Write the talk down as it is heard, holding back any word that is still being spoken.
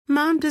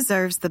Mom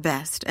deserves the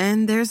best,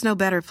 and there's no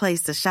better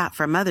place to shop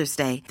for Mother's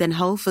Day than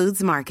Whole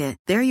Foods Market.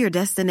 They're your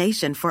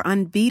destination for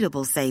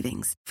unbeatable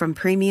savings, from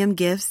premium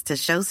gifts to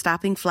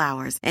show-stopping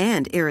flowers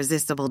and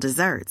irresistible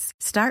desserts.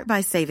 Start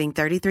by saving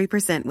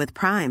 33% with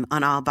Prime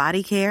on all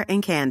body care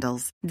and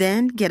candles.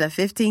 Then get a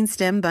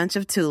 15-stem bunch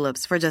of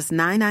tulips for just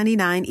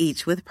 $9.99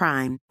 each with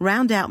Prime.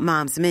 Round out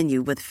Mom's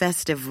menu with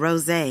festive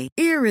rosé,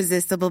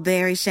 irresistible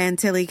berry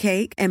chantilly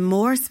cake, and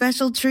more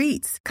special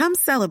treats. Come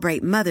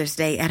celebrate Mother's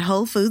Day at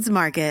Whole Foods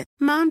Market.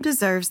 Mom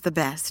deserves the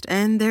best,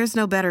 and there's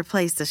no better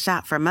place to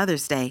shop for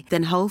Mother's Day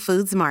than Whole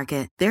Foods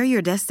Market. They're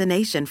your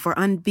destination for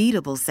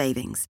unbeatable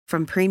savings,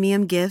 from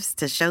premium gifts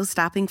to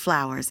show-stopping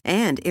flowers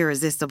and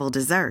irresistible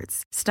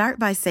desserts. Start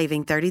by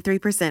saving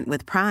 33%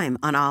 with Prime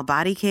on all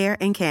body care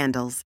and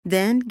candles.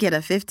 Then get a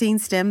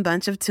 15-stem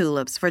bunch of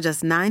tulips for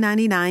just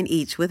 $9.99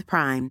 each with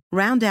Prime.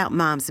 Round out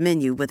Mom's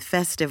menu with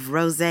festive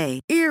rosé,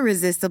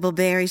 irresistible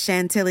berry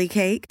chantilly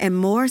cake, and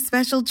more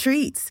special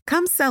treats.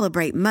 Come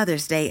celebrate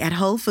Mother's Day at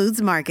Whole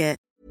Foods Market.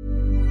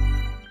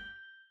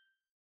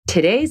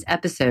 Today's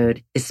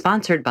episode is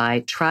sponsored by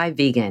Try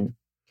Vegan,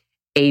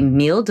 a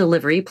meal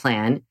delivery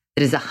plan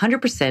that is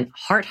 100%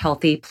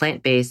 heart-healthy,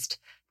 plant-based,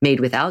 made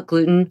without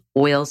gluten,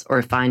 oils, or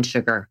refined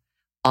sugar.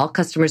 All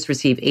customers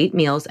receive 8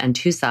 meals and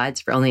 2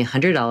 sides for only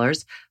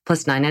 $100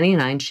 plus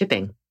 $9.99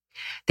 shipping.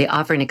 They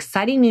offer an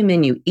exciting new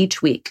menu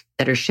each week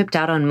that are shipped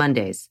out on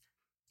Mondays.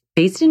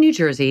 Based in New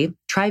Jersey,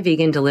 Try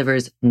Vegan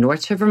delivers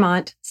north to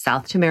Vermont,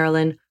 south to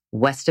Maryland,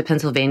 west to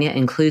Pennsylvania,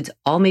 includes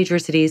all major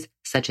cities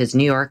such as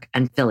New York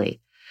and Philly.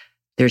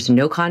 There's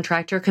no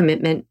contract or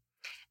commitment,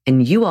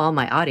 and you all,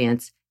 my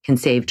audience, can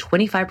save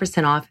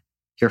 25% off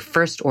your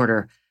first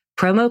order.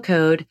 Promo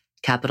code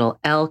capital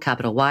L,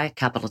 capital Y,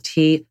 capital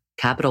T,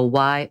 capital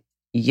Y,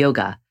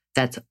 yoga.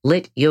 That's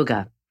Lit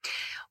Yoga.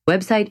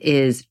 Website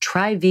is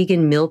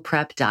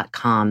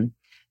tryveganmealprep.com.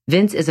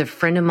 Vince is a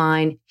friend of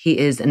mine. He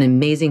is an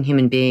amazing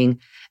human being,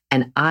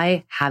 and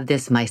I have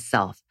this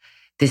myself.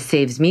 This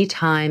saves me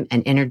time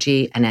and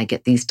energy, and I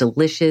get these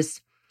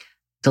delicious,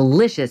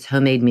 delicious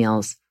homemade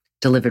meals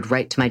delivered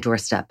right to my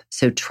doorstep.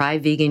 So try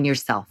vegan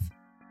yourself.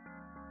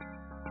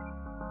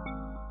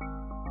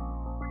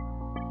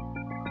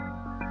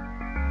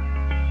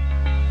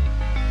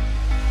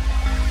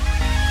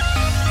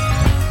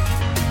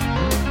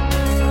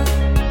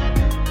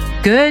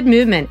 Good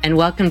movement, and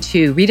welcome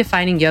to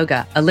Redefining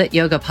Yoga, a Lit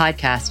Yoga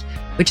podcast,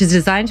 which is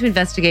designed to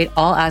investigate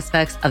all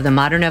aspects of the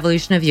modern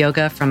evolution of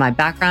yoga from my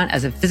background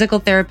as a physical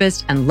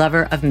therapist and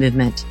lover of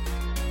movement.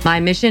 My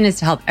mission is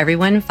to help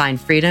everyone find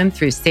freedom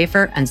through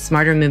safer and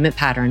smarter movement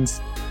patterns,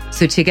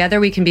 so together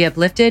we can be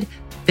uplifted,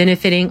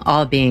 benefiting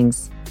all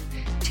beings.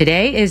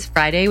 Today is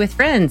Friday with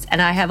Friends, and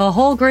I have a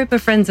whole group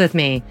of friends with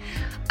me.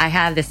 I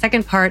have the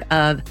second part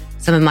of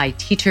some of my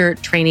teacher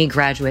trainee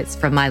graduates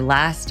from my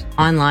last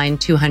online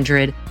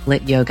 200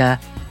 Lit Yoga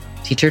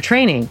teacher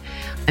training.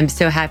 I'm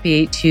so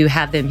happy to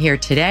have them here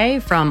today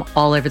from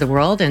all over the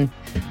world. And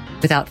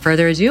without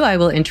further ado, I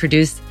will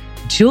introduce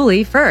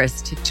Julie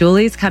first.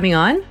 Julie's coming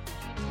on.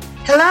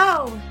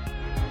 Hello,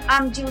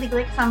 I'm Julie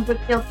Glick from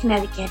Brookfield,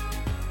 Connecticut.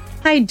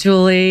 Hi,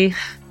 Julie.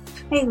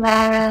 Hey,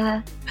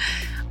 Lara.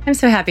 I'm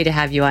so happy to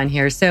have you on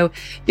here. So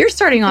you're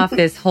starting off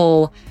this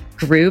whole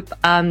group.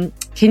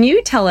 Can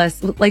you tell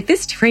us, like,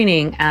 this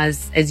training,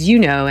 as you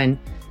know, and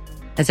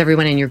as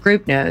everyone in your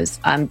group knows,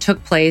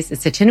 took place,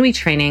 it's a 10-week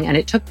training, and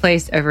it took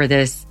place over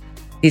these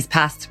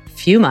past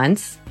few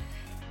months.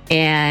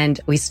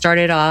 And we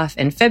started off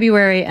in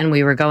February, and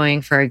we were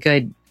going for a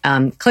good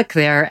click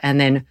there. And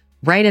then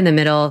right in the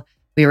middle,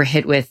 we were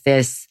hit with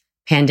this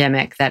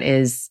pandemic that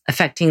is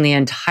affecting the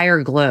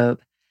entire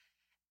globe.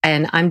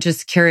 And I'm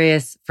just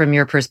curious from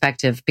your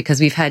perspective,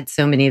 because we've had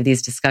so many of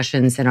these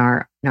discussions in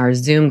our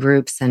Zoom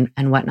groups and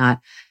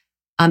whatnot.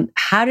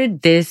 How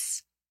did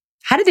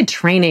the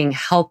training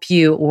help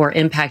you or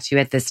impact you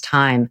at this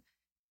time?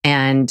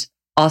 And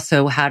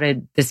also, how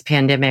did this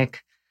pandemic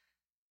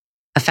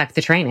affect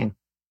the training?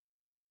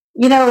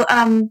 You know,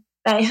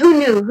 who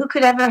knew? Who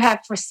could ever have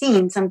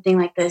foreseen something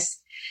like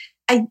this?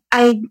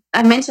 I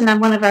mentioned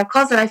on one of our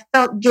calls that I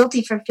felt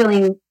guilty for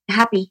feeling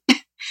happy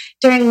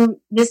during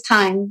this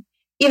time.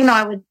 Even though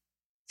I would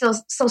feel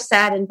so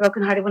sad and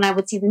brokenhearted when I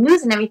would see the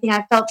news and everything,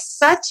 I felt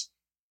such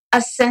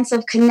a sense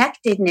of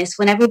connectedness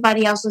when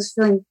everybody else was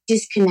feeling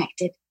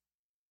disconnected.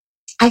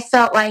 I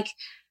felt like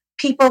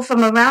people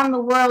from around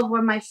the world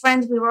were my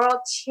friends. We were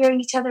all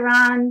cheering each other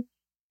on.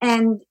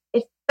 And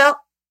it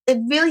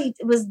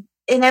was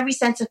in every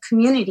sense of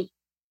community.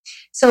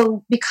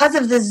 So because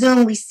of the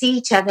Zoom, we see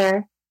each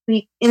other.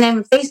 And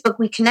then Facebook,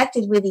 we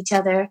connected with each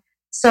other.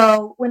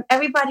 So when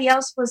everybody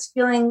else was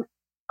feeling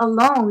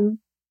alone,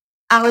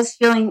 I was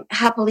feeling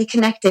happily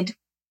connected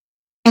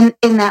in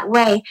that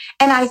way.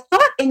 And I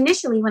thought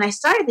initially when I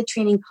started the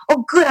training,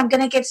 oh, good, I'm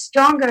going to get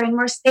stronger and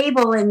more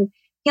stable and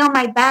heal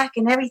my back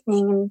and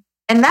everything.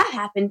 And that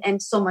happened,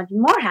 and so much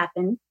more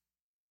happened.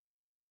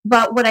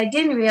 But what I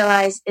didn't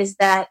realize is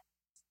that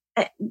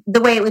the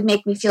way it would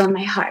make me feel in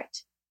my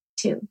heart,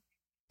 too.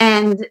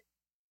 And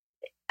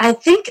I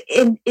think,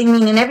 in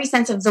every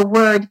sense of the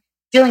word,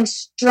 feeling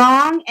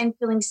strong and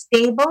feeling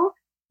stable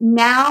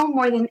now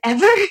more than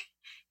ever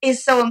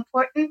is so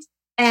important.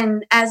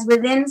 And as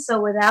within, so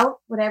without,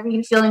 whatever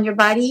you feel in your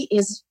body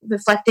is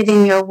reflected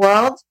in your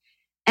world.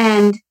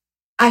 And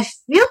I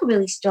feel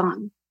really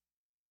strong.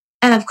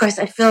 And of course,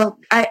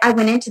 I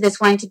went into this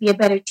wanting to be a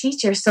better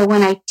teacher. So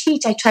when I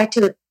teach, I try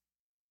to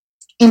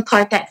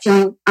impart that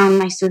feeling on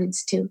my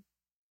students too,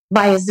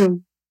 via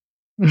Zoom.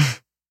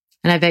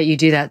 And I bet you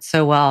do that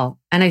so well.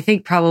 And I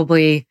think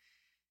probably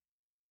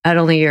not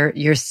only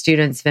your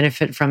students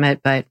benefit from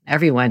it, but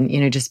everyone,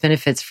 just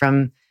benefits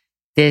from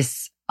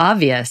this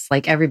obvious,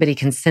 like everybody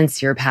can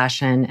sense your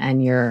passion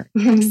and your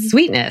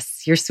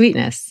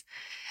sweetness.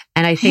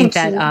 And I think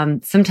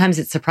that sometimes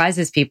it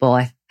surprises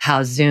people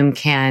how Zoom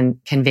can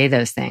convey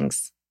those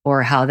things,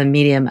 or how the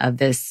medium of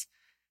this,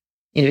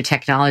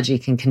 technology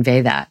can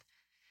convey that.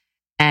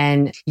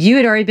 And you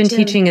had already been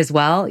teaching as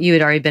well. You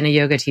had already been a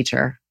yoga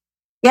teacher.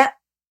 Yep.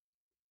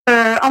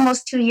 For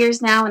almost 2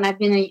 years now. And I've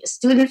been a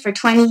student for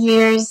 20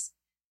 years.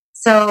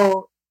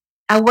 So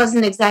I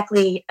wasn't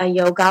exactly a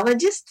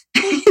yogologist,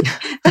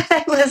 but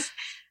I was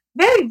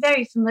very,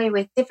 very familiar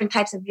with different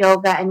types of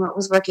yoga and what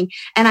was working.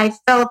 And I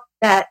felt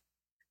that,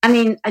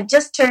 I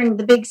just turned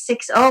the big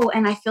 60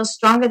 and I feel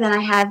stronger than I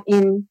have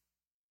in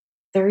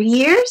 30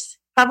 years,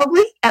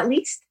 probably, at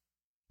least.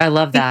 I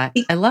love that.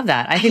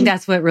 I think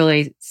that's what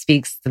really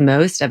speaks the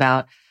most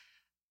about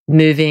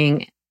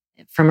moving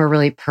from a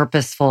really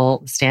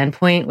purposeful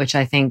standpoint, which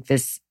I think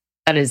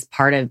that is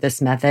part of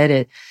this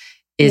method.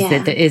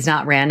 That it's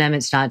not random.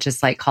 It's not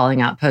just like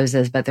calling out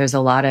poses, but there's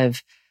a lot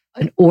of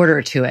an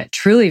order to it.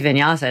 Truly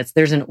vinyasa,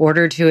 there's an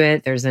order to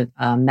it. There's a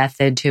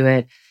method to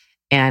it.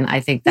 And I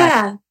think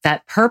that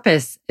that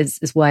purpose is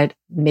what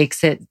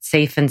makes it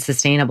safe and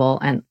sustainable,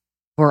 and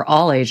for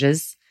all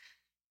ages.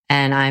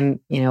 And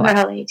for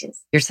all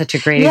ages. You're such a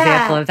great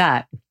example of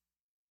that.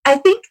 I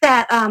think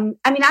that,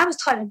 I was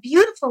taught a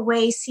beautiful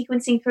way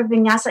sequencing for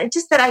vinyasa. It's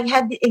just that I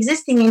had the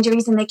existing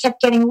injuries and they kept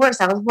getting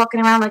worse. I was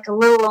walking around like a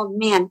little old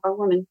man or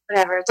woman,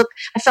 whatever.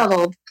 I felt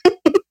old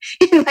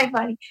in my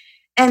body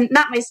and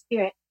not my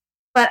spirit.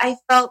 But I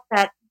felt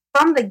that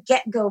from the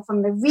get-go,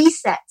 from the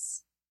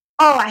resets,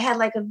 I had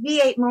like a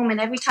V8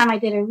 moment every time I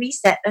did a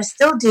reset. I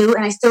still do,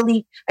 and I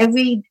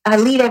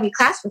lead every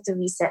class with a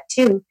reset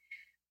too.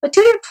 But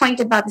to your point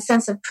about the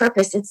sense of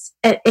purpose,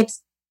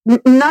 it's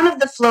none of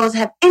the flows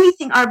have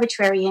anything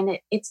arbitrary in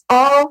it. It's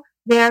all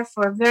there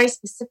for a very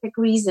specific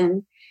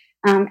reason.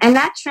 And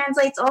that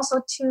translates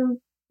also to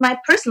my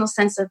personal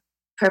sense of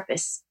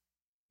purpose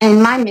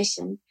and my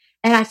mission.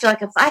 And I feel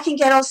like if I can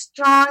get all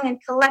strong and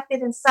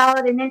collected and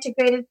solid and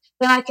integrated,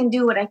 then I can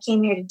do what I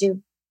came here to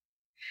do.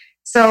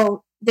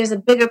 So there's a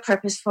bigger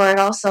purpose for it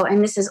also.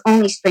 And this has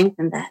only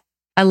strengthened that.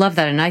 I love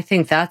that. And I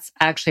think that's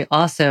actually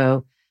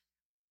also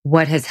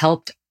what has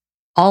helped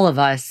all of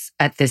us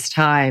at this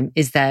time,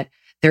 is that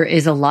there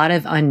is a lot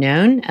of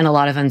unknown and a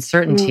lot of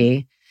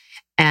uncertainty.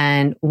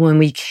 And when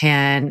we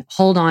can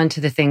hold on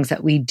to the things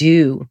that we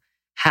do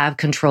have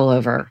control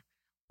over,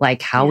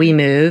 like how we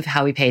move,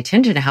 how we pay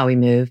attention to how we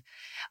move,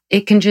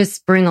 it can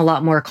just bring a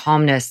lot more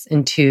calmness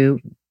into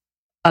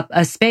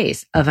a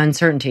space of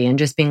uncertainty, and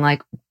just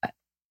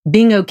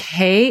being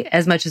okay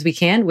as much as we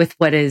can with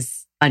what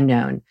is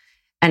unknown.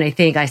 And I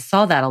think I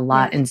saw that a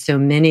lot in so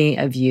many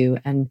of you,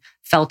 and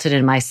felt it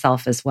in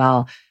myself as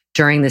well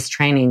during this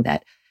training,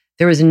 that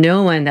there was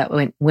no one that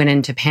went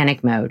into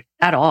panic mode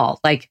at all.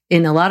 Like,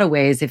 in a lot of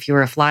ways, if you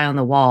were a fly on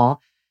the wall,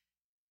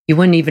 you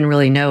wouldn't even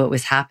really know it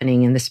was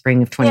happening in the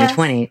spring of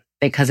 2020,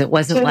 because it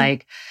wasn't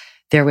like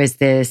there was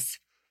this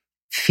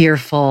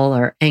fearful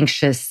or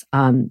anxious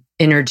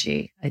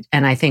energy.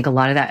 And I think a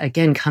lot of that,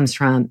 again, comes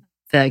from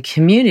the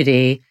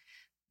community,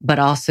 but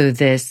also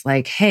this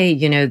like, hey,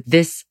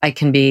 this I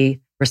can be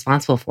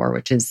responsible for,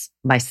 which is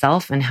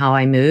myself and how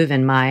I move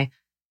and my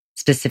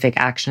specific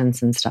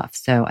actions and stuff.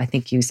 So I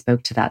think you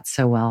spoke to that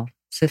so well.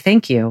 So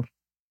thank you.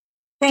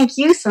 Thank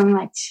you so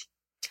much.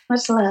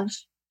 Much love.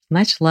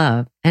 Much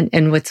love.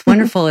 And what's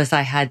wonderful is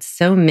I had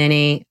so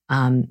many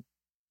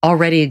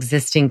already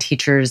existing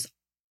teachers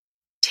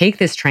take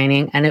this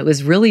training, and it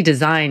was really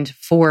designed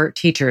for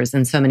teachers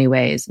in so many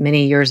ways,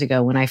 many years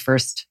ago when I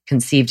first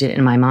conceived it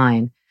in my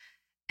mind.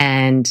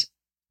 And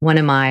one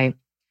of my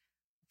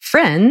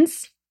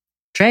friends,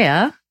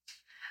 Drea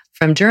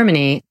from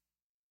Germany,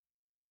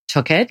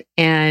 took it,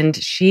 and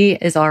she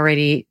is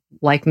already,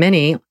 like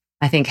many,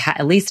 I think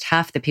at least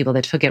half the people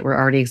that took it were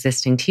already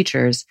existing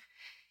teachers.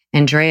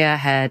 And Drea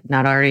had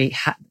not already,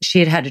 she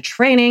had had a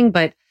training,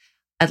 but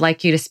I'd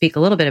like you to speak a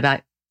little bit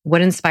about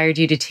what inspired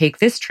you to take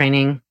this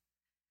training,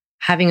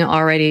 having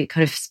already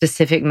kind of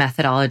specific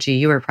methodology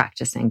you were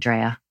practicing,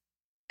 Drea.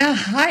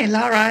 Hi,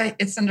 Laura.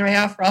 It's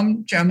Andrea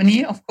from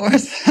Germany, of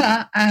course.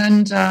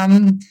 And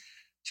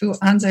to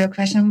answer your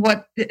question,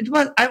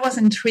 I was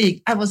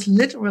intrigued. I was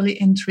literally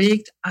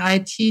intrigued.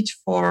 I teach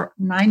for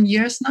 9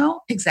 years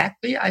now,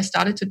 exactly. I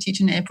started to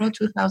teach in April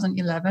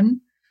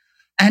 2011.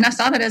 And I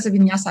started as a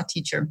vinyasa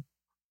teacher,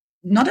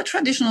 not a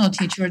traditional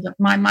teacher.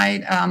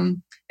 My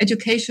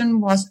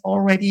education was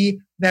already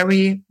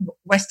very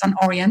Western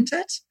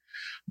oriented.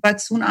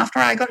 But soon after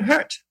I got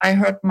hurt. I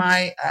hurt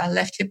my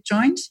left hip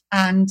joint.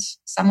 And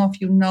some of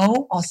you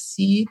know or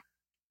see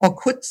or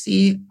could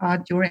see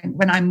during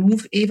when I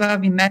moved Eva,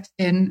 we met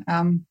in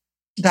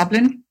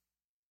Dublin.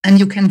 And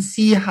you can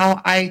see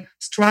how I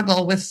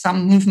struggle with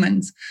some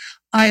movements.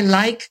 I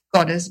like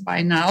Goddess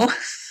by now.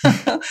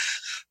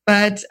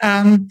 But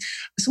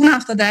soon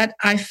after that,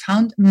 I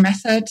found a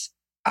method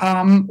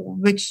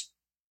which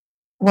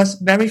was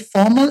very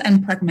formal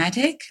and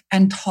pragmatic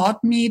and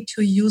taught me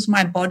to use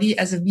my body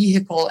as a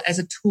vehicle, as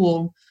a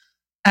tool.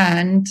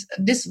 And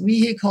this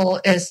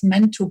vehicle is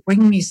meant to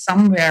bring me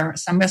somewhere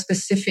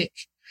specific,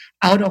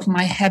 out of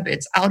my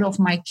habits, out of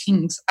my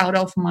kinks, out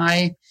of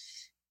my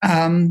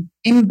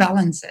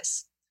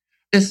imbalances.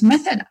 This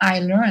method I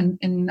learned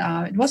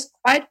it was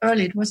quite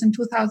early. It was in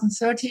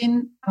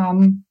 2013,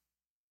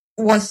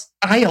 was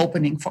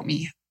eye-opening for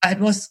me. It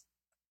was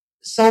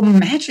so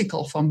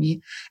magical for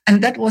me.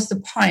 And that was the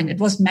point. It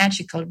was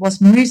magical. It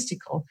was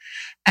mystical.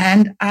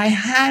 And I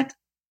had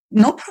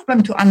no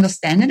problem to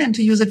understand it and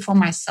to use it for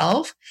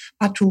myself,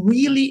 but to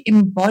really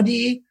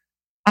embody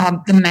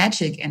the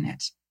magic in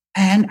it.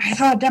 And I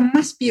thought there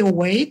must be a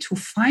way to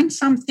find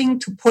something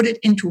to put it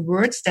into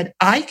words that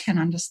I can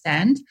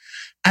understand.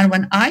 And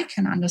when I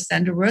can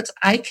understand the words,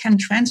 I can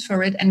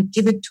transfer it and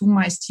give it to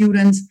my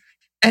students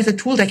as a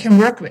tool they can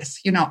work with,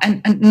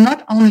 and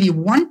not only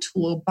one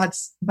tool, but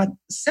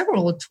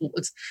several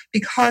tools,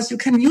 because you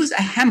can use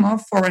a hammer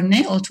for a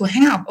nail to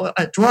hang up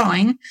a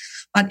drawing.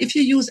 But if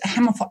you use a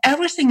hammer for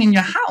everything in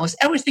your house,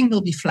 everything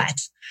will be flat.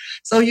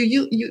 So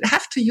you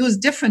have to use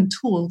different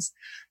tools.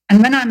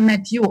 And when I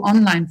met you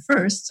online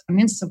first on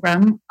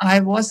Instagram,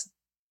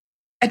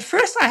 at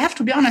first, I have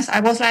to be honest,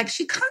 I was like,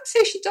 she can't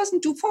say she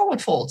doesn't do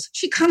forward folds.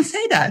 She can't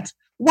say that.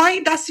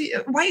 Why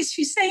is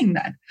she saying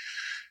that?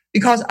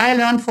 Because I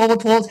learned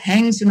forward fold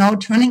hangs,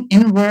 turning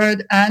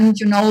inward and,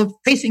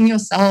 facing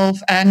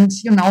yourself and,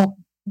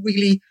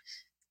 really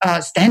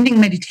standing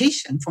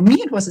meditation. For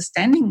me, it was a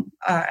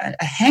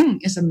hang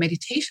is a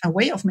meditation, a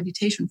way of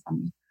meditation for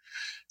me.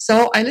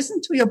 So I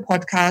listened to your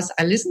podcast.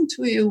 I listened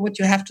to what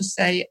you have to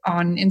say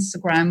on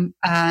Instagram.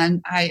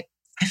 And I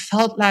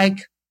felt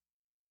like,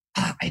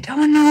 I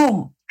don't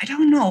know.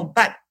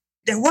 But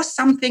there was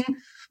something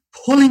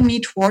pulling me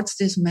towards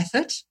this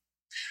method.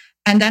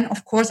 And then,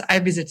 of course, I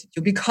visited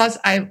you because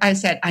I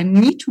said, I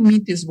need to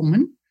meet this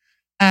woman.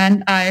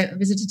 And I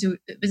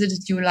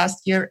visited you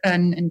last year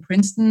in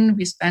Princeton.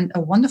 We spent a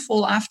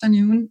wonderful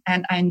afternoon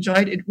and I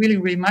enjoyed it really,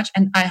 really much.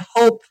 And I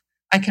hope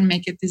I can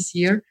make it this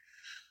year.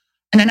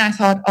 And then I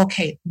thought,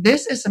 okay,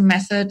 this is a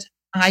method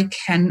I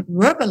can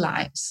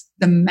verbalize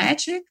the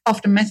magic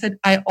of the method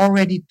I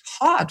already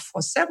taught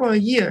for several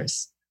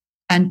years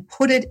and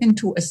put it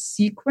into a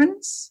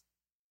sequence,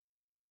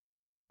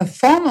 a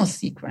formal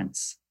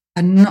sequence.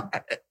 And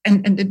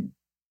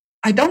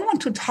I don't want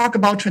to talk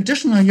about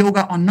traditional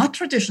yoga or not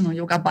traditional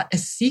yoga, but a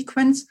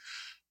sequence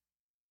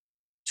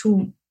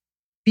to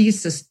be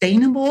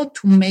sustainable,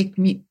 to make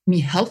me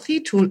healthy,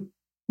 to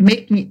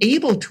make me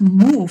able to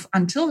move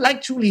until,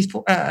 like Julie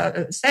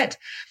said,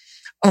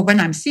 or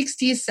when I'm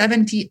 60,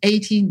 70,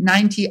 80,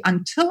 90,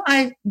 until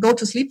I go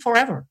to sleep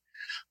forever.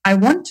 I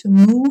want to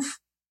move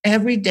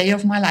every day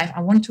of my life.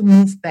 I want to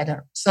move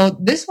better. So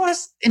this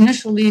was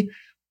initially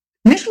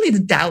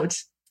the doubt.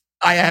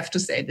 I have to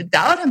say, the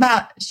doubt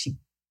about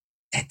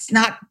it's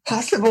not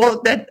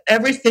possible that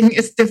everything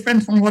is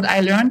different from what I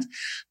learned,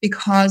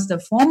 because the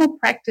formal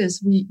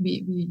practice, we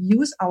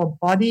use our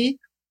body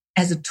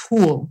as a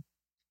tool,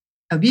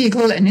 a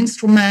vehicle, an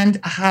instrument,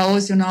 a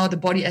house, the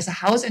body as a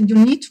house. And you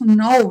need to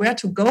know where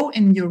to go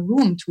in your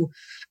room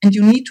and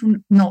you need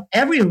to know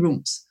every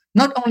rooms,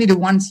 not only the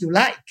ones you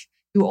like.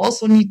 You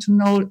also need to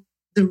know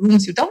the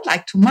rooms you don't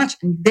like too much.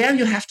 And there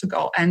you have to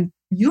go. And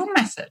your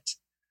method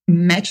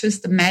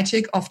matches the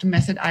magic of the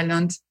method I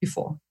learned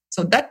before.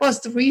 So that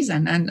was the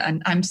reason.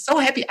 And I'm so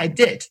happy I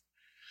did.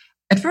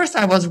 At first,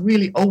 I was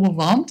really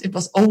overwhelmed. It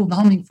was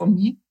overwhelming for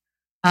me.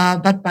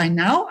 But by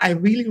now, I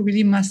really,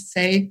 really must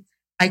say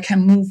I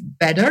can move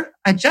better.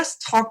 I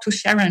just talked to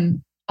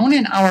Sharon only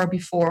an hour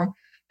before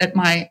that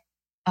my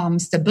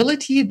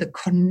stability, the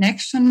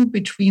connection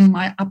between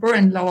my upper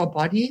and lower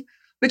body,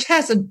 which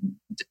has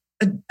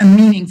a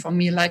meaning for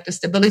me, like the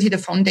stability, the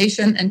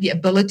foundation, and the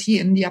ability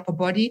in the upper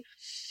body,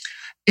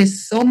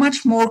 is so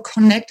much more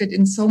connected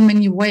in so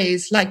many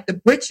ways. Like the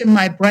bridge in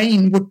my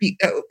brain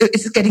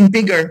is getting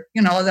bigger,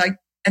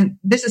 and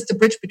this is the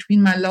bridge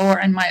between my lower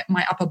and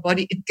my upper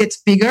body. It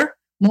gets bigger,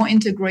 more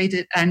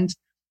integrated, and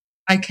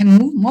I can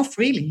move more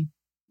freely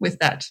with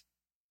that.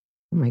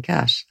 Oh my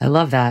gosh, I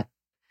love that.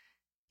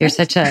 You're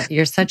such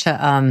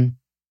a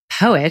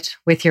poet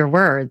with your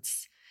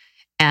words,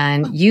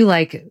 and you,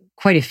 like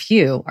quite a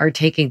few, are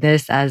taking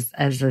this as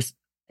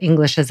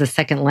English as a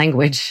second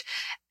language,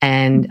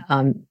 and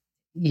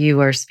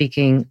you are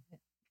speaking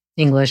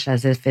English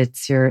as if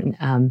it's your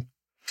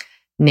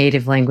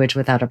native language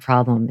without a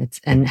problem.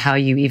 And how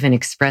you even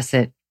express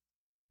it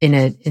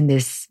in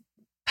this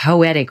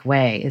poetic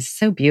way is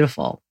so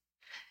beautiful.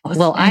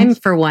 Well, I'm,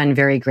 for one,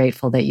 very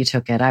grateful that you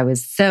took it. I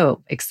was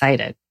so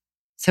excited.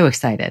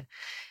 And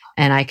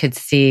And I could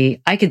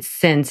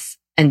sense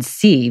and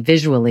see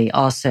visually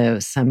also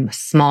some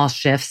small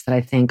shifts that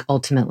I think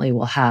ultimately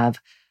will have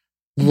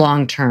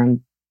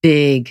long-term,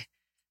 big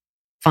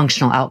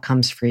functional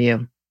outcomes for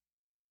you,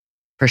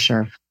 for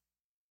sure.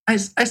 I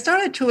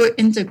started to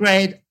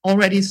integrate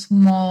already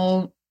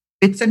small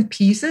bits and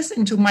pieces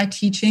into my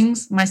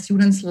teachings. My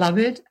students love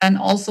it. And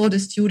also the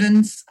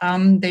students,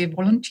 they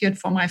volunteered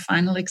for my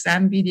final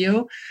exam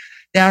video.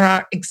 They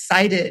are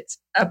excited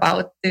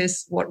about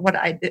this, what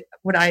I did,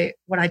 what I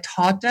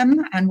taught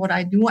them and what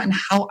I do and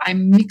how I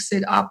mix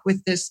it up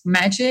with this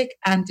magic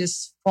and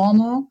this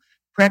formal,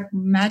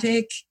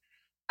 pragmatic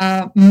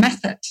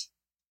method.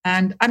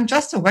 And I'm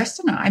just a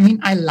Westerner. I mean,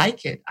 I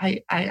like it.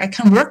 I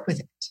can work with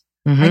it.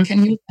 Mm-hmm. I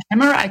can use a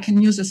hammer. I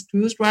can use a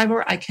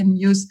screwdriver. I can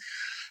use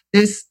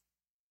this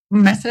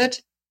method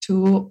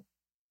to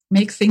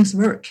make things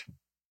work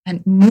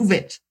and move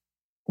it.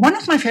 One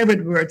of my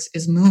favorite words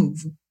is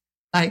move.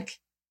 Like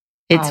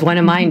it's one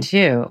of mine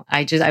too.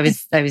 I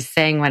was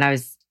saying when I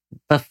was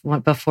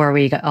before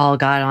we all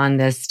got on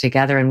this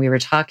together and we were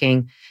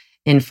talking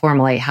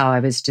informally how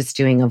I was just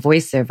doing a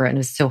voiceover and it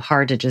was so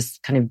hard to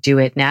just kind of do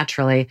it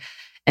naturally.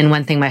 And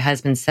one thing my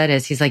husband said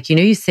is he's like,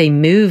 you say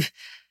move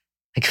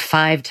like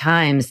 5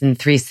 times in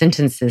 3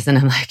 sentences. And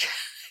I'm like,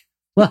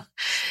 well,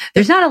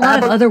 there's not a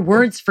lot of other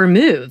words for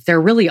move.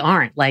 There really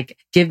aren't. Like,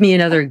 give me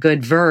another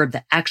good verb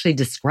that actually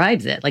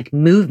describes it, like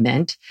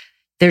movement.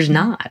 There's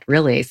not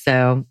really.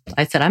 So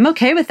I said, I'm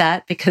okay with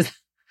that because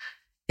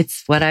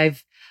it's what I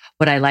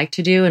like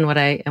to do and what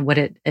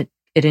it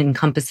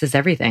encompasses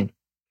everything.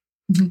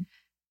 Mm-hmm.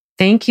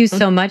 Thank you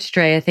so much,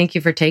 Drea. Thank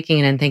you for taking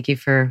it and thank you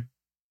for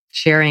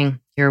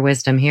sharing your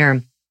wisdom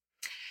here.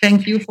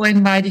 Thank you for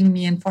inviting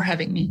me and for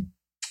having me.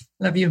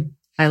 Love you.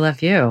 I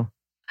love you.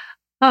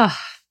 Oh,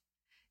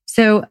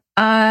 so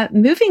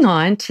moving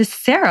on to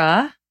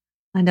Sarah,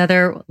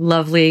 another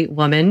lovely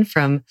woman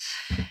from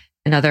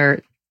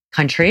another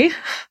country.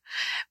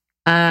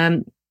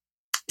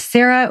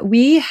 Sarah,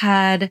 we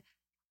had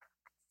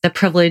the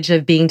privilege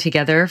of being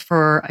together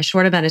for a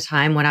short amount of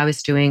time when I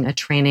was doing a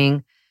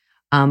training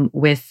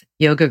with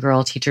Yoga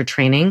Girl teacher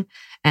training.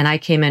 And I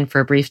came in for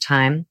a brief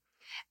time.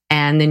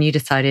 And then you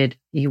decided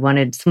you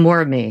wanted some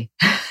more of me.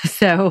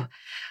 So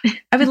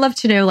I would love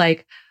to know,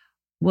 like,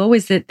 what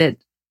was it that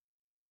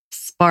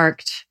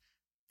sparked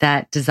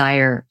that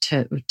desire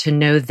to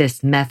know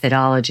this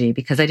methodology?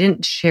 Because I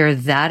didn't share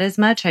that as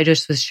much. I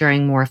just was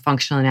sharing more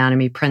functional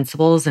anatomy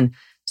principles. And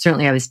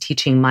certainly I was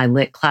teaching my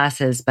lit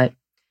classes. But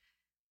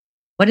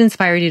what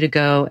inspired you to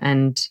go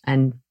and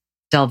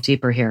delve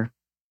deeper here?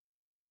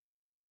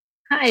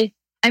 Hi,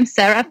 I'm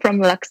Sarah from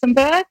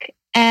Luxembourg.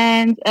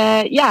 And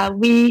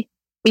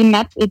we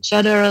met each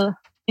other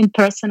in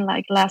person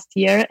like last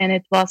year, and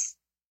it was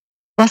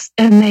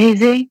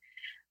amazing.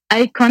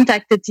 I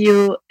contacted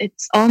you,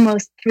 it's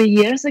almost 3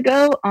 years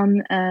ago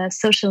on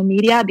social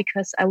media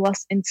because I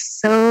was in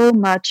so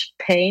much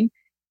pain.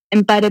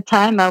 And by the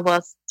time I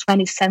was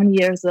 27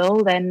 years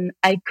old and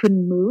I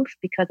couldn't move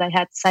because I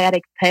had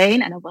sciatic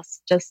pain, and I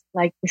was just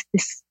like,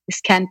 this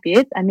can't be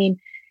it. I mean,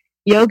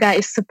 yoga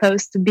is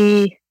supposed to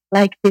be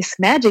like this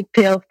magic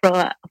pill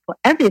for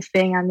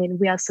everything. I mean,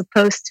 we are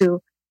supposed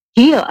to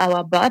heal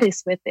our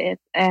bodies with it.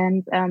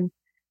 And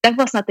that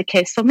was not the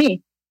case for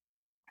me.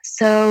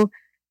 So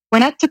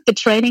when I took the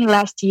training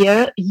last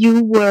year,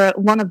 you were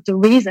one of the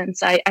reasons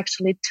I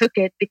actually took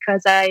it,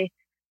 because I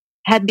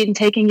had been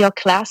taking your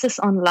classes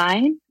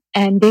online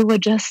and they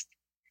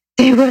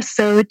were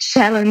so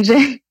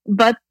challenging,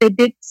 but they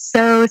did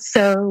so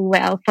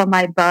well for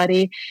my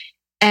body.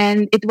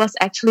 And it was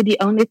actually the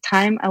only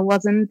time I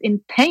wasn't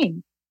in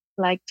pain,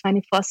 like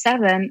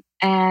 24/7.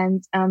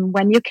 And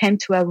when you came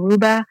to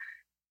Aruba,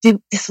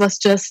 this was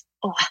just,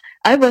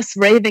 I was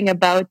raving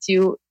about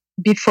you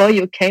before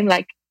you came,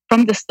 like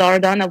from the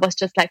start on. I was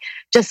just like,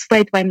 just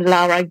wait when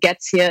Laura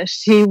gets here.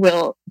 She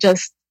would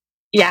just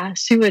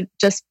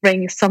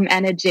bring some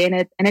energy in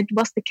it. And it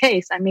was the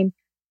case. I mean,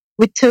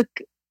 we took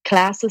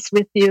classes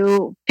with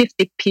you,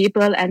 50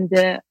 people, and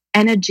the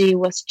energy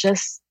was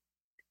just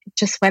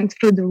went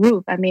through the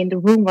roof. I mean, the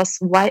room was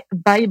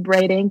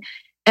vibrating.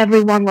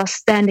 Everyone was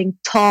standing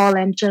tall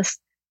and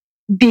just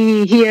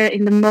be here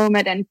in the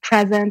moment and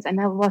present. And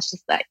I was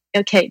just like,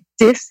 okay,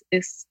 this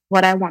is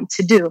what I want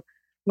to do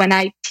when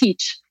I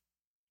teach.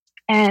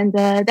 And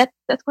that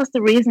was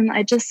the reason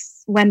I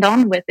just went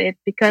on with it,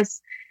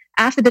 because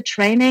after the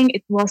training,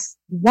 it was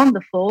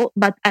wonderful,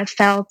 but I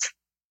felt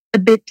a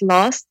bit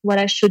lost what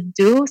I should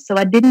do. So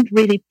I didn't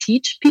really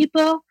teach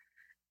people.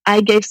 I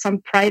gave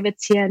some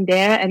privates here and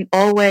there and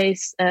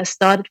always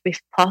started with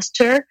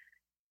posture.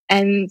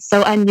 And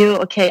so I knew,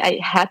 okay, I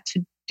had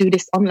to do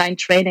this online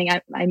training.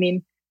 I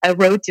mean, I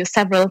wrote you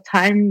several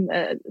times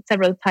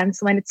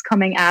when it's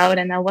coming out,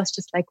 and I was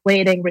just like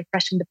waiting,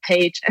 refreshing the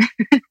page.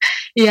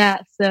 Yeah,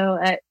 so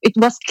it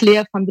was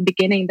clear from the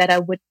beginning that I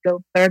would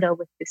go further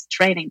with this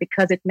training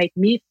because it made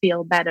me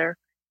feel better.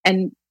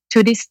 And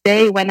to this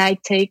day, when I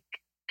take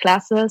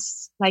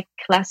classes like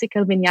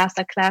classical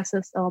vinyasa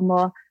classes or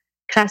more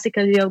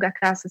classical yoga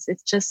classes,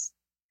 it's just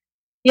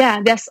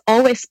yeah, there's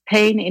always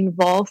pain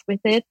involved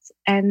with it.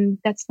 And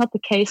that's not the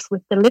case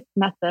with the lip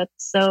method.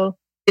 So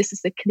this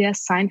is a clear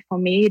sign for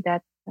me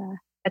that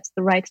that's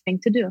the right thing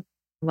to do.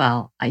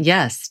 Well,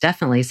 yes,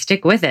 definitely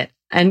stick with it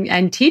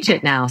and teach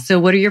it now. So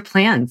what are your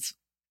plans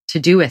to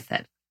do with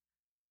it?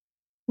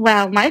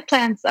 Well, my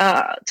plans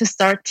are to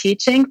start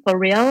teaching for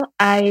real.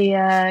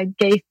 I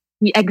gave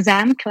the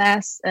exam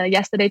class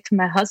yesterday to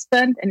my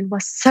husband, and it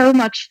was so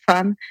much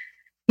fun.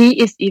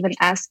 He is even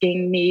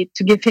asking me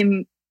to give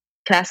him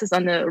classes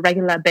on a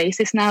regular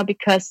basis now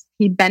because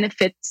he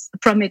benefits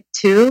from it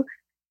too.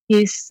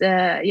 He's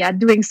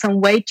doing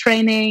some weight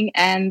training,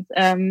 and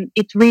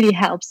it really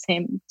helps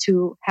him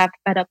to have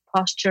better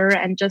posture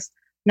and just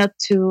not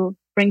to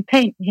bring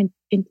pain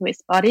into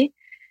his body.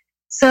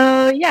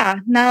 So yeah,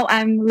 now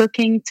I'm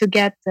looking to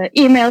get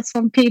emails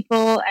from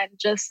people and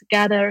just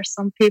gather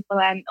some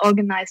people and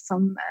organize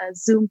some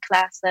Zoom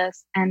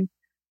classes and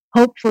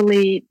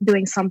hopefully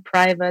doing some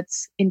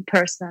privates in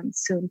person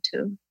soon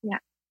too. Yeah.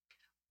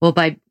 Well,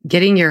 by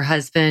getting your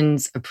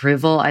husband's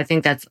approval, I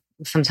think that's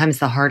sometimes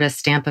the hardest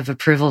stamp of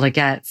approval to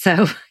get.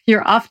 So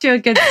you're off to a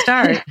good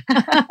start.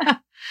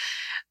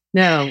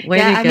 No, way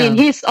to go. I mean,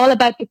 he's all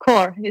about the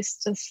core. He's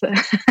just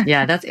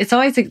yeah, that's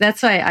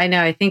why I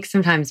know. I think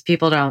sometimes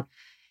people don't,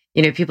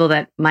 people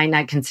that might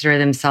not consider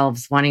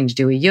themselves wanting to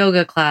do a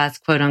yoga class,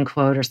 quote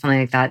unquote, or something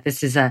like that.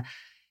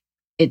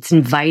 It's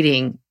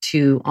inviting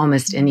to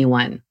almost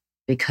anyone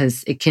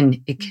because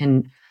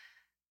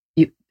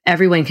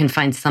everyone can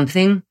find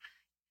something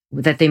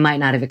that they might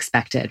not have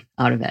expected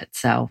out of it.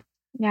 So,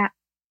 yeah.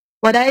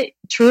 What I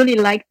truly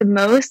like the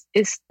most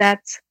is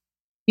that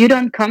you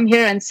don't come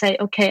here and say,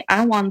 okay,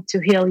 I want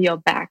to heal your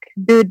back.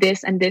 Do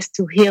this and this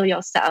to heal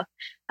yourself.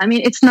 I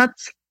mean,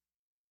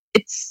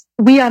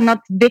 we are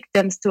not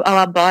victims to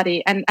our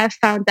body. And I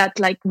found that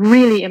like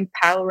really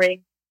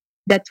empowering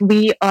that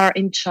we are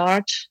in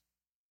charge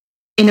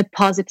in a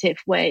positive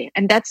way.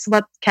 And that's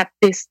what kept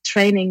this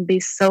training be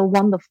so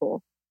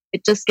wonderful.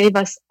 It just gave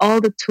us all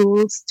the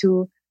tools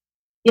to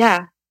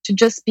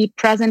just be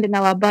present in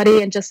our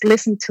body and just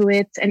listen to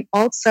it. And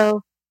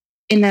also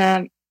in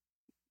a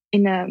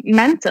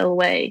mental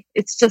way,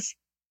 it's just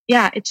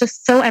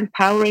so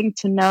empowering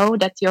to know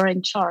that you're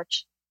in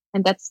charge.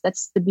 And that's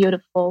the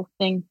beautiful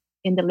thing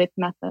in the lip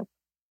method.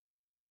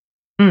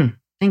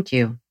 Thank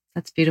you.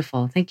 That's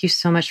beautiful. Thank you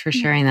so much for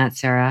sharing that,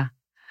 Sarah.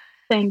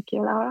 Thank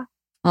you, Laura.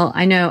 Well,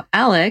 I know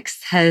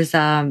Alex has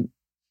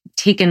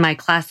taken my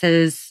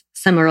classes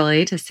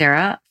similarly to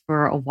Sarah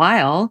for a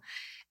while.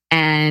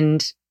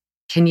 And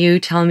can you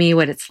tell me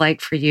what it's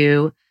like for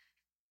you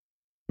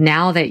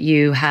now that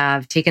you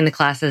have taken the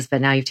classes,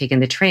 but now you've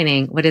taken the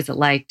training? What is it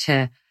like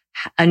to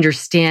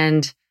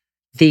understand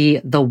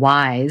the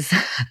whys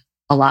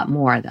a lot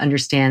more,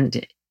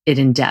 understand it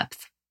in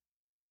depth?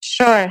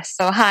 Sure.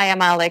 So, hi,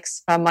 I'm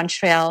Alex from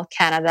Montreal,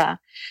 Canada.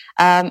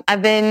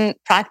 I've been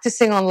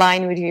practicing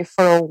online with you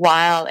for a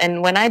while.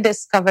 And when I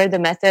discovered the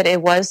method,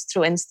 it was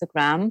through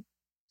Instagram.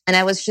 And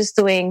I was just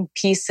doing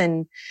peace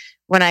and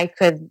when I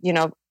could,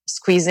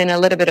 squeeze in a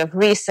little bit of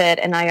reset,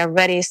 and I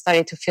already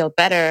started to feel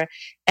better.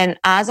 And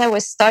as I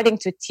was starting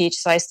to teach,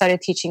 so I started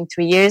teaching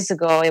 3 years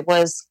ago, it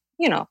was,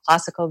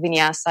 classical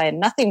vinyasa and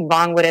nothing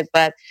wrong with it,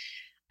 but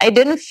I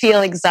didn't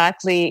feel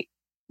exactly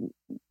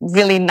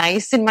really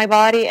nice in my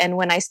body. And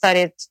when I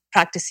started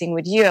practicing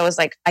with you, I was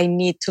like, I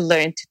need to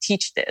learn to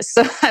teach this.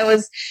 So I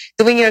was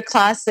doing your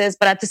classes,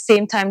 but at the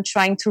same time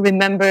trying to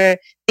remember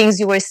things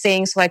you were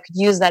saying so I could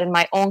use that in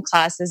my own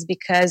classes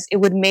because it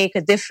would make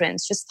a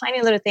difference, just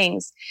tiny little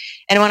things.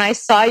 And when I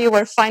saw you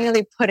were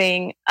finally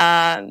putting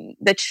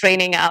the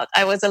training out,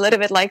 I was a little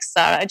bit like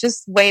Sarah,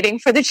 just waiting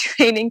for the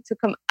training to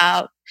come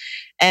out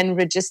and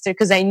register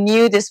because I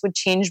knew this would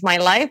change my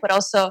life, but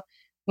also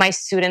my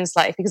students'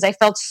 life because I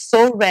felt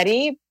so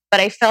ready, but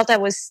I felt I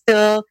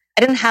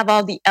didn't have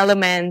all the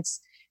elements,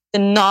 the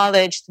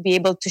knowledge to be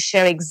able to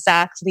share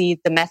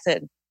exactly the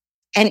method.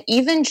 And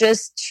even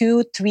just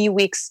 2-3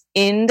 weeks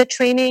in the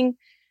training,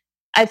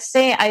 I'd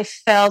say I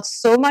felt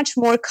so much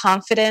more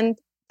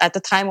confident at the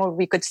time where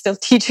we could still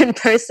teach in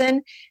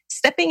person,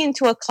 stepping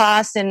into a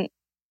class. And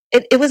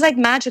it was like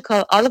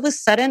magical. All of a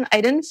sudden,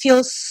 I didn't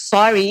feel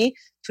sorry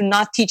to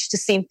not teach the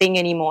same thing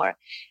anymore.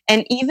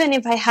 And even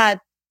if I had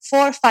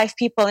 4 or 5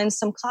 people in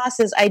some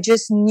classes, I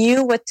just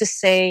knew what to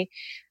say.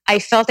 I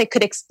felt I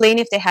could explain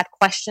if they had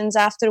questions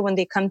after when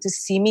they come to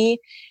see me.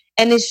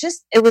 And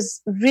it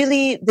was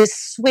really this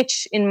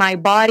switch in my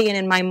body and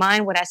in my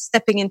mind when I was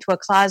stepping into a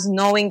class,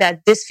 knowing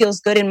that this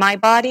feels good in my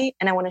body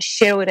and I want to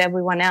share with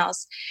everyone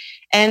else.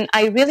 And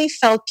I really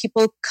felt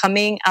people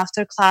coming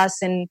after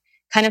class and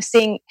kind of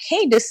saying,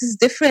 hey, this is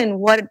different.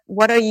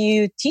 What are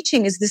you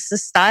teaching? Is this a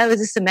style? Is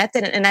this a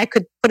method? And I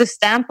could put a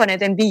stamp on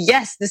it and be,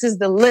 yes, this is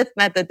the lip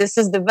method. This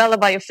is developed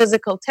by a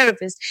physical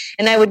therapist.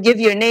 And I would give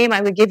your name.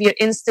 I would give your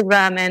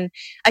Instagram. And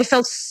I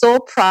felt so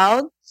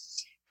proud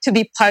to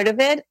be part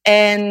of it.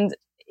 And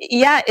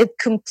yeah, it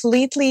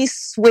completely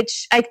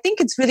switched. I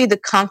think it's really the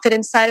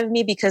confidence side of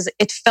me because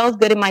it felt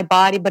good in my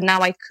body, but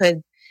now I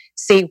could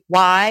say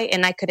why,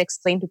 and I could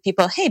explain to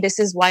people, hey, this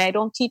is why I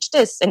don't teach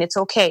this, and it's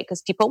okay,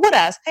 because people would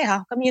ask, hey,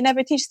 how come you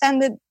never teach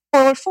standard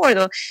forward fold,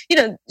 or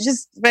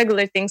just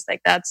regular things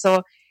like that.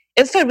 So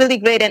it felt really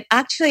great. And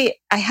actually,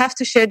 I have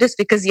to share this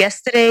because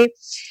yesterday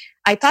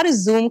I taught a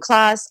Zoom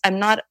class. I'm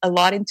not a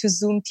lot into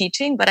Zoom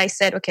teaching, but I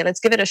said, okay, let's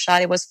give it a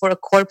shot. It was for a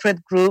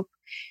corporate group,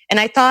 and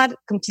I taught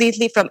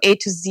completely from A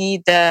to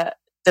Z the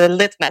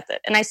LIT method.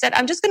 And I said,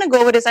 I'm just going to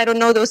go with this. I don't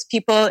know those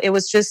people. It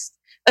was just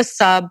a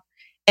sub.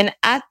 And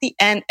at the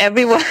end,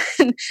 everyone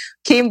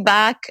came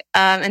back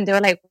and they were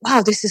like,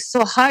 wow, this is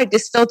so hard.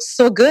 This felt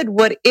so good.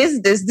 What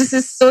is this? This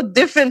is so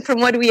different from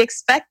what we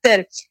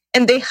expected.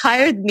 And they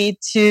hired me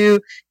to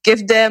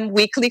give them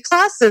weekly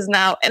classes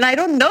now. And I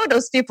don't know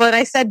those people. And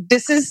I said,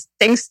 this is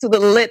thanks to the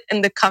LIT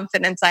and the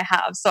confidence I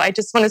have. So I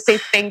just want to say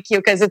thank you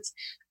because it's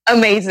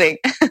amazing.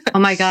 Oh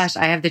my gosh,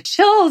 I have the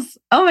chills.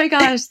 Oh my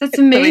gosh, that's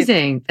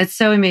amazing. That's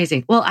so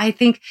amazing. Well, I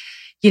think,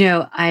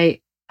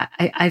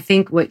 I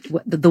think what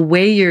the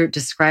way you're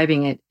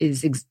describing it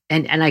is,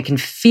 and I can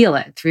feel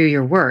it through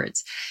your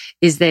words,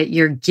 is that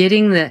you're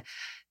getting the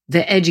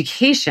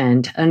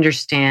education to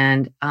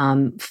understand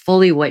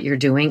fully what you're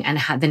doing and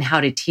then how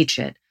to teach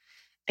it.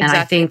 And exactly.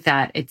 I think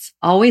that it's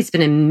always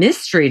been a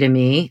mystery to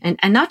me,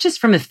 and not just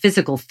from a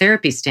physical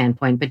therapy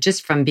standpoint, but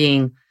just from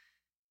being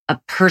a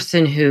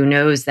person who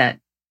knows that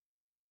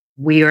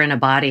we are in a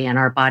body and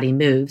our body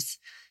moves.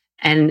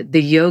 And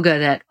the yoga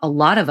that a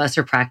lot of us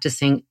are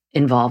practicing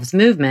involves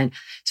movement.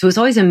 So it's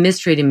always a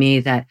mystery to me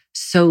that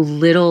so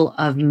little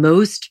of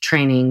most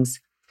trainings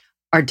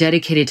are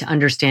dedicated to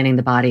understanding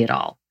the body at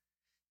all.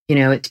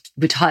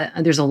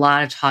 There's a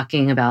lot of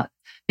talking about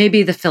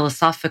maybe the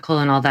philosophical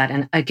and all that.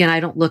 And again, I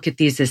don't look at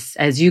these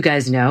as you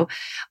guys know,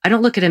 I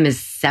don't look at them as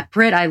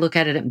separate. I look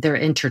at it, they're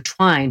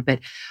intertwined. But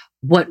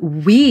what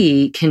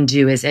we can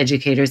do as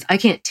educators, I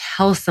can't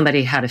tell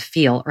somebody how to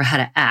feel or how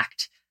to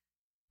act.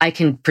 I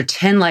can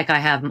pretend like I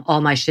have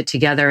all my shit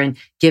together and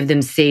give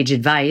them sage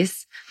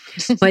advice,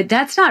 but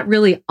that's not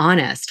really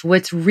honest.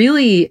 What's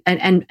really,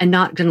 and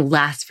not going to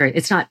last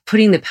it's not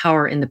putting the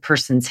power in the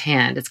person's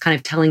hand. It's kind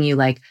of telling you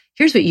like,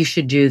 here's what you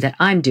should do that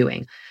I'm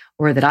doing,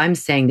 or that I'm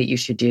saying that you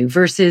should do,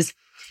 versus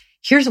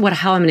here's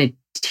how I'm going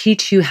to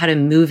teach you how to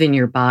move in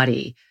your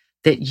body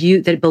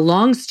that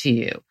belongs to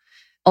you.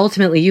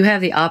 Ultimately, you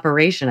have the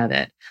operation of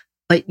it,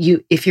 but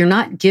if you're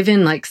not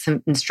given like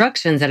some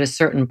instructions at a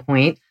certain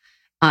point,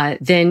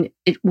 then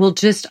it will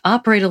just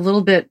operate a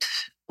little bit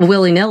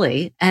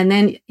willy-nilly. And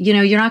then,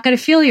 you're not going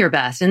to feel your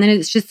best. And then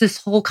it's just this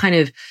whole kind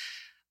of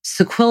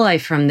sequelae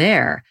from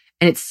there.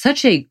 And it's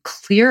such a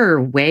clearer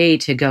way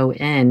to go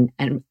in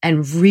and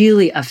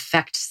really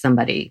affect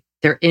somebody,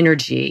 their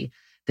energy,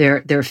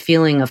 their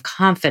feeling of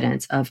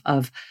confidence,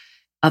 of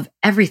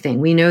everything.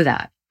 We know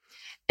that.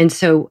 And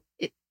so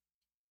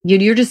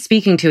you're just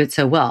speaking to it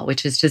so well,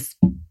 which is just,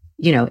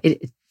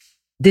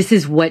 this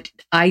is what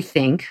I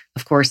think.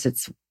 Of course,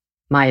 it's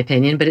my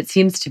opinion, but it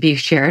seems to be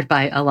shared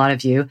by a lot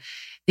of you.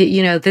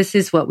 That, this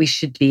is what we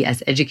should be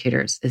as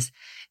educators.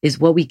 Is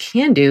what we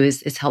can do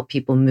is help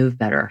people move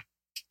better.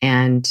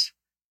 And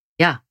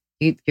yeah,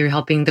 you're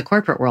helping the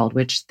corporate world,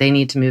 which they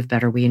need to move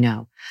better. We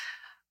know.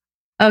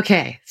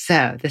 Okay,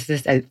 so this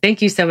is.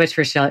 Thank you so much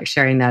for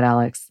sharing that,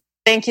 Alex.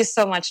 Thank you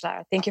so much,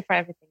 Lara. Thank you for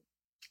everything.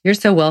 You're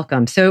so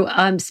welcome. So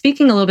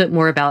speaking a little bit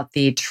more about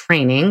the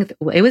training,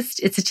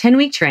 it's a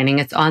 10-week training.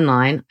 It's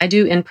online. I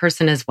do in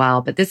person as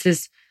well, but this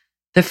is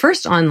the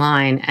first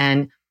online.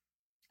 And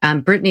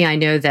Brittany, I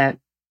know that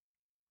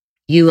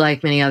you,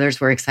 like many others,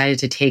 were excited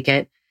to take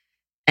it.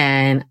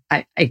 And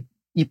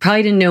you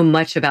probably didn't know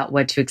much about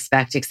what to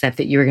expect, except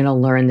that you were going to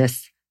learn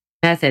this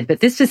method. But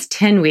this was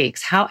 10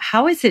 weeks.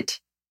 How is it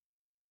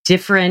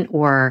different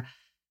or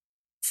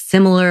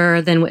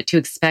similar than what you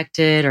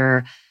expected,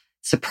 or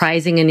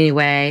surprising in any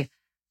way,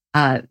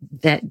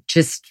 that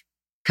just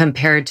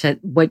compared to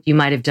what you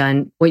might have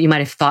done, what you might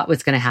have thought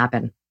was going to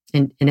happen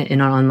in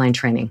an online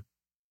training?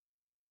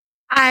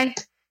 Hi,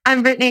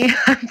 I'm Brittany.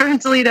 I'm from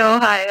Toledo,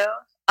 Ohio.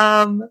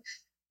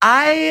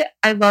 I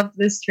loved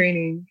this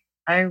training.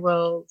 I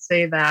will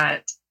say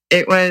that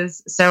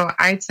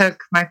I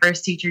took my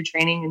first teacher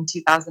training in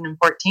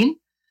 2014,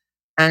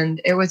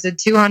 and it was a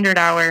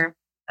 200-hour,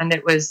 and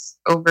it was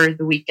over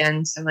the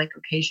weekend. So like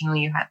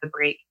occasionally you had the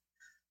break.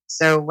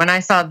 So when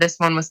I saw this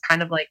one was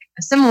kind of like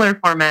a similar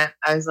format,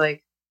 I was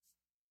like,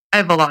 I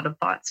have a lot of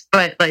thoughts,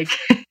 but like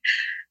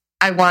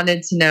I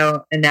wanted to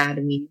know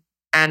anatomy.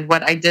 And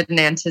what I didn't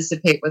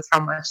anticipate was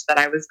how much that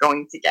I was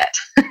going to get.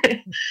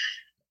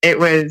 It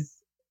was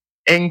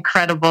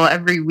incredible.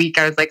 Every week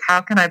I was like,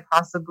 how can I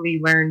possibly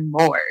learn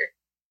more?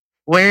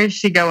 Where is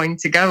she going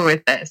to go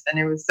with this? And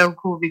it was so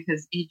cool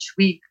because each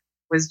week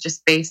was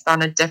just based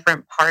on a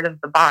different part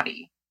of the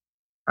body.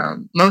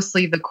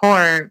 Mostly the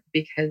core,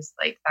 because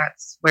like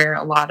that's where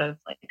a lot of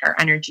like our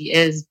energy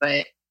is.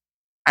 But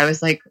I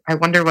was like, I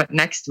wonder what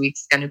next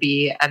week's going to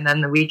be, and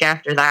then the week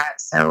after that.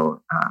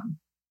 So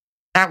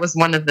that was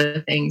one of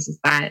the things, is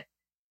that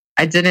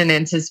I didn't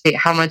anticipate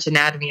how much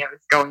anatomy I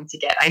was going to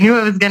get. I knew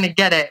I was going to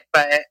get it,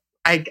 but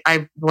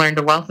I learned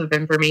a wealth of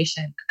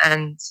information.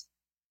 And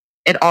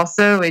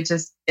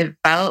it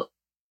felt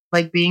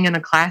like being in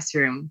a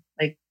classroom.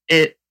 Like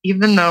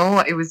even though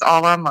it was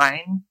all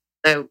online,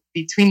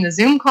 between the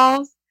Zoom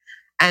calls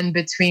and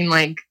between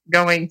like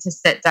going to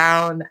sit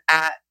down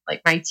at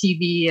like my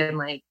TV and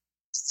like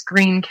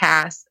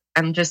screencast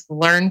and just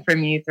learn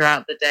from you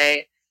throughout the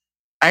day,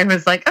 I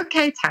was like,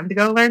 okay, time to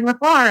go learn with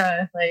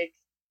Laura. Like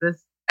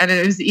this, and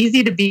it was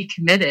easy to be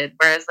committed.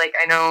 Whereas like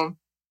I know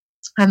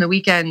on the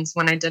weekends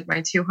when I did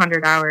my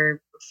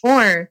 200-hour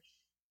before,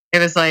 it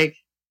was like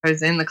I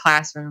was in the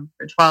classroom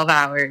for 12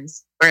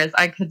 hours, whereas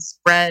I could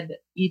spread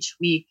each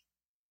week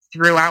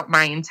throughout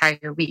my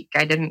entire week.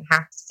 I didn't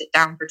have to sit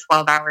down for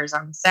 12 hours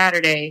on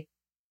Saturday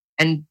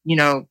and,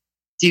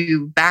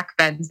 do back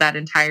bends that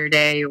entire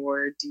day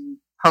or do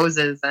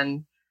poses.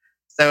 And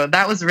so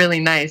that was really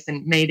nice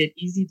and made it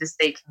easy to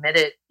stay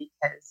committed,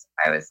 because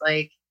I was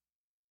like,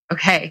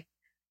 okay,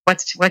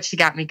 what she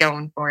got me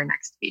going for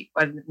next week?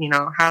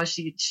 How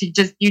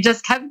you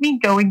just kept me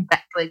going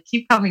back, like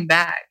keep coming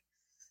back.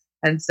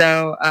 And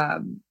so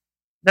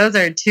those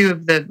are two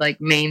of the like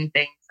main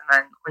things. And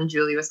then when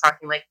Julie was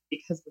talking, like,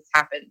 because this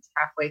happened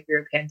halfway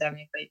through a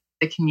pandemic, like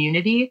the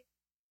community.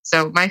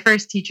 So my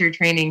first teacher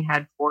training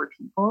had 4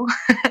 people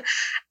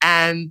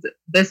and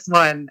this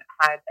one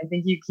had, I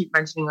think you keep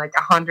mentioning like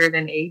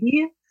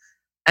 180.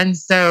 And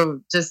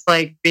so just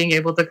like being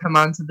able to come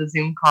onto the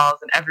Zoom calls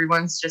and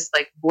everyone's just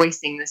like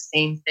voicing the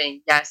same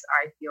thing. Yes,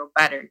 I feel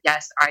better.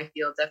 Yes, I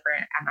feel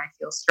different and I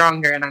feel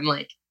stronger. And I'm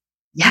like,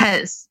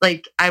 yes,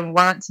 like I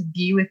want to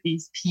be with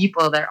these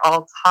people. They're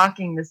all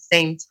talking the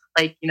same,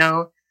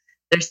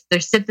 they're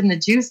sipping the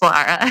juice,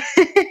 Laura.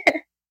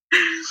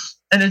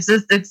 And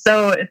it's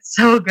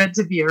so good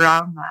to be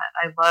around that.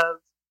 I love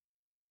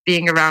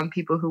being around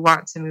people who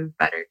want to move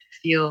better, to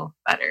feel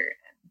better.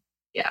 And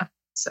yeah,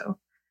 so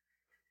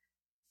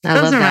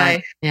those are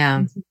that.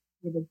 my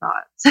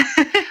thoughts.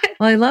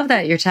 Well, I love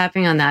that you're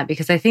tapping on that,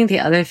 because I think the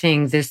other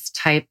thing this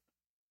type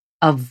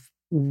of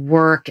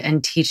work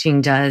and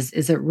teaching does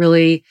is it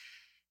really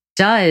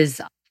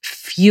does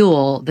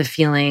fuel the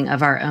feeling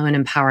of our own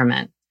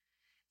empowerment.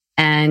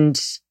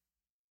 And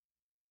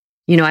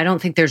I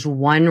don't think there's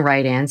one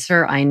right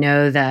answer. I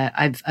know that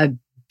I've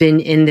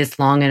been in this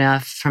long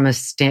enough from a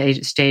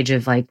stage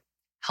of like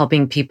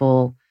helping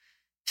people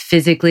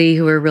physically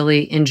who are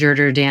really injured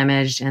or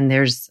damaged. And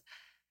there's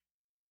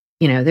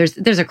a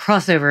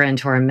crossover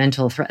into our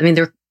mental. I mean,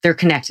 they're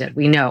connected.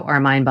 We know our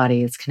mind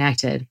body is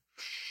connected.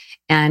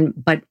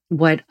 But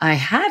what I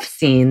have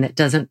seen that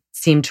doesn't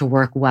seem to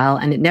work well,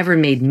 and it never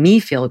made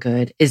me feel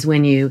good, is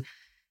when you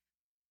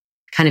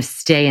kind of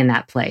stay in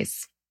that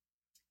place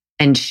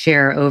and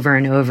share over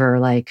and over,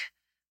 like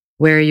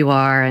where you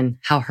are and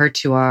how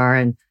hurt you are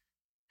and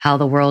how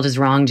the world has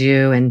wronged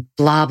you and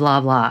blah,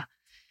 blah, blah.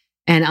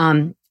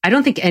 And I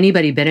don't think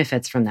anybody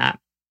benefits from that.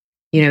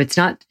 It's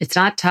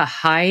not to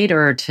hide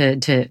or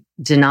to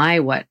deny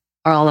what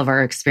all of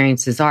our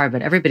experiences are,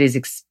 but everybody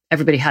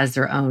has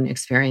their own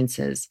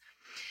experiences.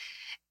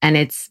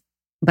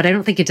 But I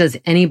don't think it does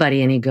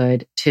anybody any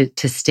good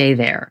to stay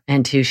there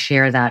and to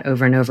share that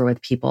over and over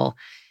with people.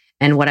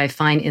 And what I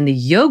find in the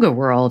yoga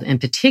world in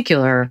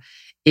particular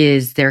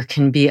is there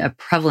can be a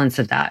prevalence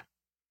of that.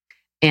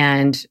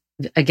 And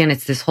again,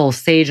 it's this whole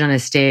sage on a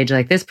stage,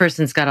 like this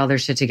person's got all their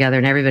shit together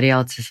and everybody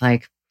else is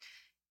like,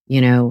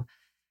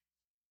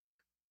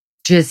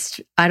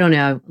 just, I don't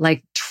know,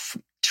 like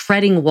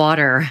treading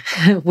water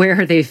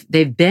where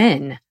they've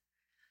been.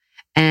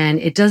 And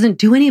it doesn't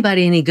do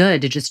anybody any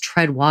good to just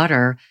tread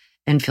water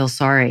and feel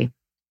sorry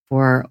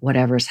for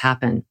whatever's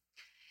happened.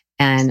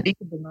 And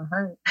speaking to my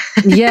heart.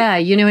 Yeah,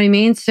 you know what I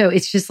mean? So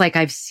it's just like,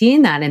 I've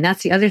seen that. And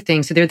that's the other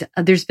thing. So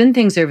there's been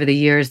things over the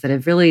years that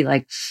have really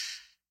like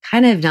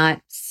kind of not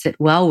sit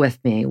well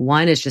with me.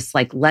 One is just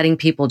like letting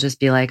people just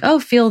be like, oh,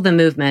 feel the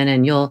movement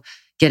and you'll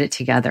get it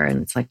together.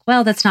 And it's like,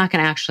 well, that's not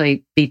going to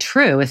actually be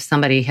true if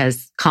somebody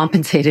has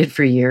compensated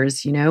for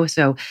years,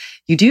 So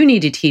you do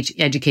need to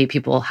educate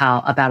people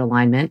about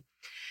alignment.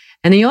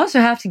 And then you also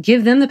have to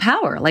give them the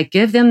power, like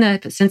give them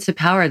the sense of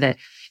power that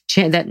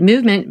that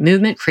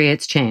movement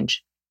creates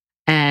change.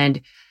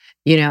 And,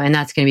 and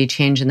that's going to be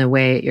change in the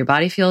way your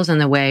body feels and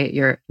the way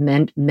your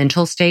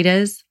mental state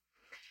is.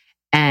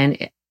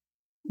 And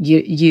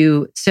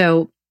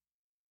so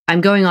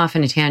I'm going off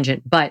on a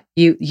tangent, but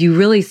you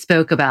really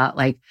spoke about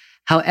like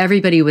how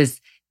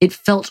it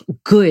felt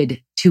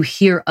good to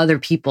hear other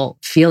people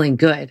feeling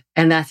good.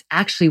 And that's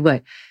actually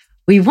what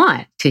we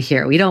want to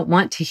hear. We don't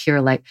want to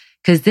hear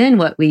because then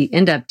what we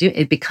end up doing,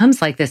 it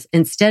becomes like this,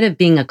 instead of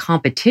being a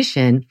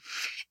competition,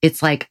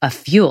 it's like a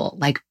fuel,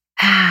 like,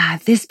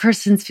 this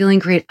person's feeling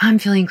great. I'm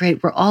feeling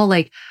great. We're all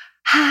like,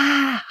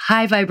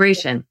 high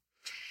vibration.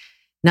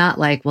 Not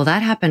like, well,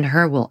 that happened to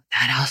her. Well,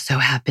 that also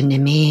happened to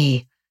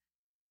me.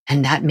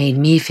 And that made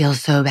me feel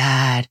so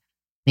bad.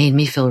 Made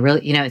me feel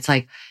really, it's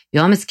like, you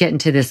almost get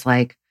into this,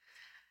 like,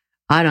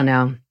 I don't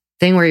know,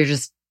 thing where you're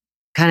just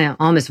kind of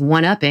almost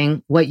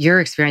one-upping what your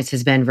experience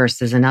has been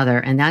versus another.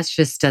 And that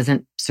just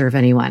doesn't serve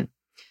anyone.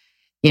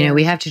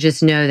 We have to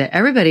just know that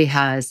everybody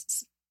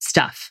has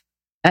stuff.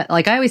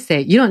 Like I always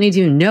say, you don't need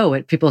to know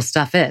what people's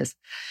stuff is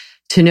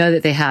to know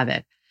that they have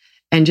it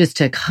and just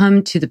to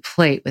come to the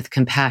plate with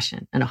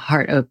compassion and a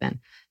heart open.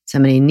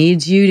 Somebody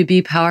needs you to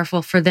be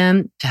powerful for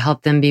them, to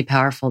help them be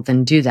powerful,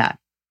 then do that.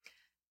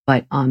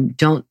 But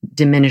don't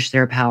diminish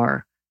their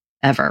power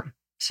ever.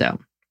 So,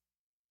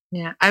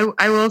 yeah,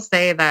 I will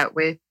say that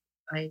with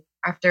like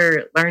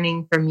after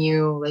learning from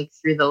you, like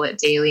through the Lit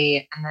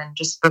Daily, and then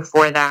just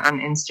before that on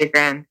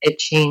Instagram, it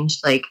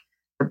changed like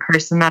the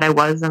person that I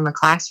was in the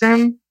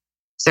classroom.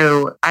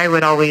 So I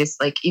would always,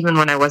 like, even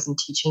when I wasn't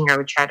teaching, I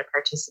would try to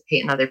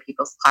participate in other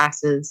people's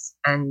classes.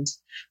 And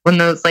when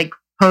those like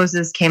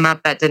poses came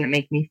up that didn't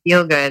make me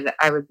feel good,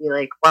 I would be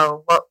like,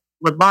 well, what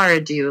would Lara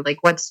do? Like,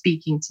 what's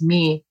speaking to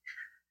me?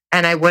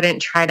 And I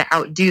wouldn't try to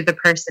outdo the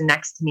person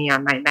next to me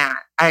on my mat.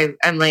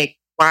 I'm like,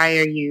 why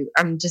are you,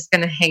 I'm just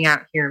going to hang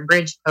out here in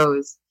bridge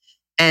pose.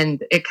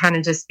 And it kind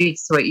of just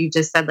speaks to what you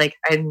just said. Like,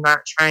 I'm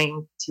not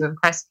trying to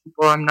impress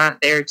people. I'm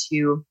not there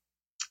to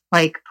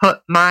like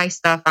put my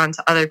stuff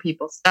onto other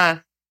people's stuff.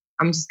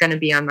 I'm just going to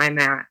be on my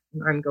mat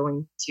and I'm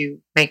going to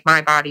make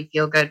my body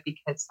feel good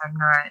because I'm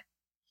not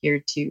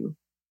here to, you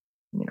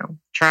know,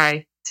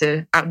 try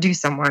to outdo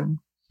someone.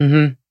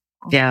 mm-hmm.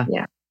 Yeah.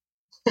 Yeah.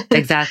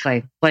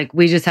 Exactly. Like,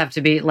 we just have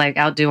to be like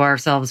outdo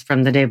ourselves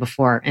from the day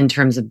before in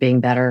terms of being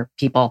better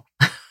people.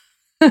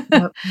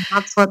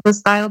 That's what the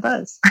style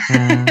does.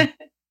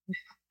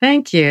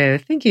 Thank you.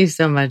 Thank you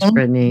so much,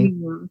 Brittany.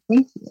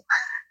 Thank you.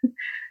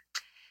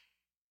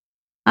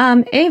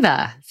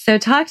 Ava, so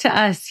talk to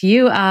us.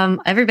 You,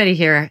 everybody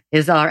here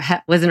was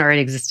an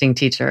already existing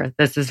teacher.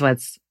 This is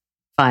what's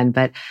fun.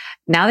 But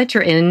now that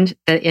you're in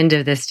the end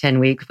of this 10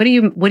 weeks, what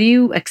are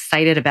you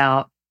excited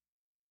about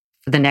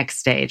for the next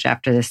stage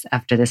after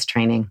this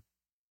training?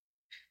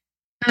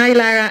 Hi,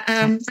 Lara.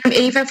 I'm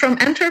Ava from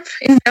Antwerp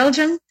in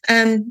Belgium,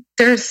 and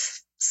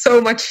there's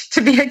so much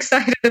to be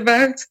excited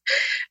about.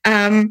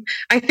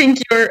 I think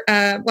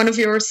one of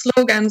your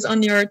slogans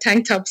on your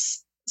tank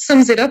tops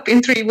sums it up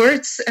in 3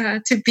 words,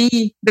 to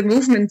be the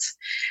movement.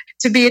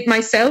 To be it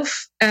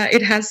myself,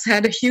 it has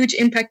had a huge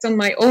impact on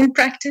my own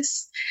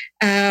practice,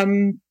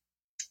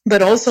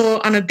 but also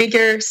on a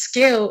bigger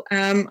scale.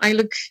 I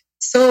look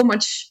so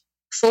much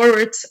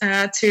forward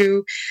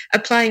to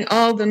applying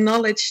all the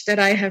knowledge that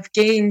I have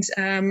gained,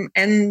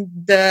 and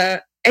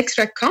the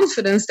extra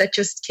confidence that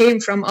just came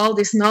from all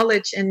this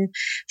knowledge and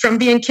from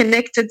being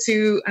connected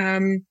to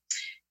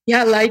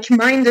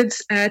like-minded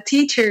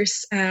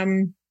teachers.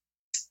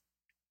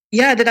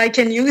 That I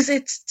can use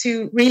it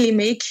to really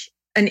make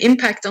an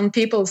impact on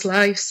people's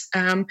lives.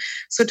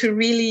 So to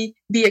really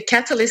be a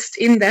catalyst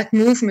in that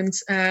movement,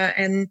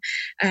 and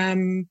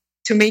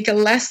to make a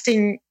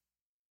lasting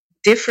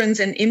difference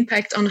and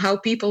impact on how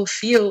people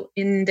feel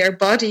in their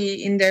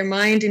body, in their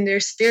mind, in their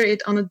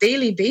spirit on a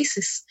daily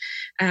basis,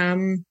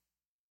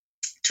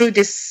 through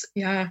this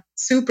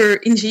super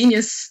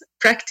ingenious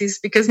practice.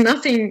 Because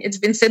nothing, it's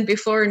been said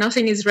before,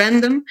 nothing is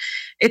random.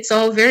 It's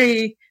all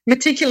very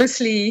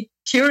meticulously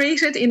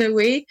curated in a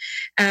way,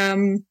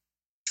 and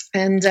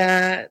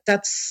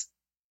that's,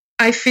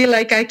 I feel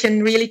like I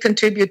can really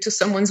contribute to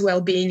someone's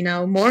well-being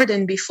now more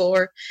than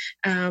before,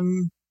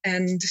 and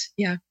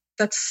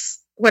that's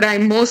what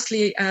I'm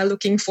mostly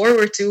looking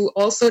forward to.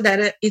 Also,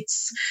 that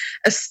it's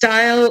a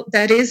style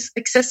that is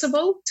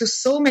accessible to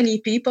so many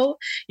people.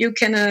 You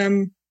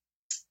can,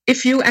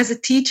 if you as a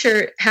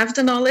teacher have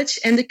the knowledge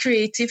and the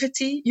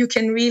creativity, you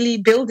can really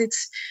build it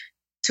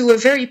to a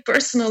very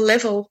personal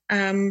level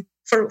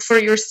for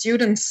your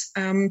students.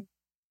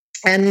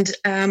 And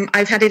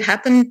I've had it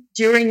happen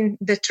during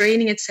the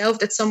training itself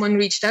that someone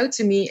reached out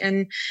to me,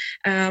 and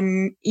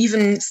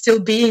even still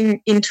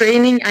being in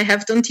training, I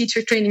have done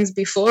teacher trainings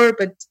before,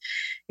 but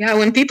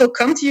when people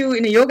come to you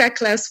in a yoga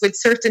class with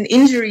certain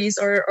injuries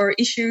or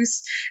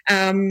issues,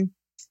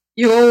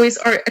 you always,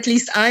 or at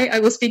least I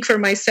will speak for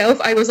myself,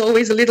 I was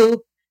always a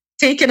little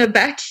taken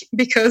aback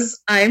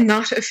because I'm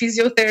not a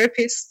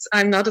physiotherapist,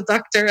 I'm not a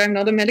doctor, I'm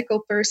not a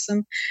medical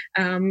person,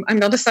 I'm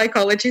not a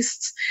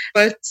psychologist,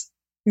 but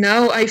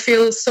now I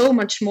feel so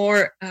much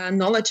more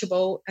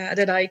knowledgeable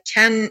that I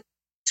can,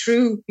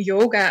 through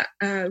yoga,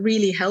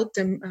 really help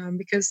them.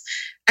 Because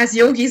as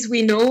yogis,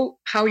 we know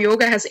how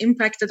yoga has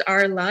impacted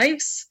our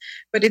lives,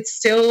 but it's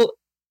still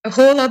a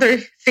whole other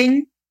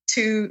thing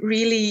to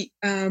really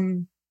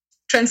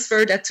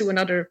transfer that to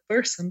another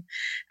person.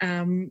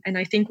 And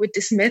I think with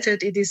this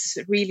method, it is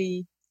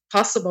really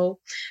possible.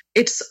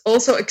 It's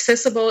also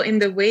accessible in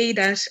the way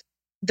that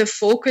the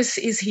focus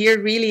is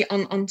here really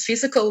on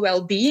physical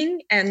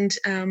well-being. And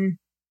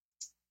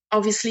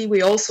obviously,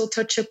 we also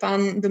touch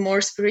upon the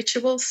more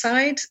spiritual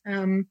side,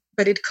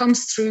 but it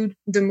comes through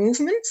the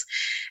movement.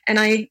 And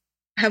I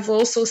have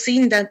also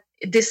seen that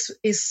this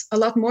is a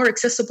lot more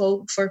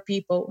accessible for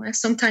people.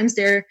 Sometimes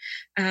they're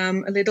a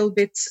little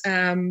bit,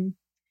 I'm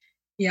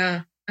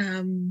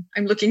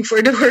looking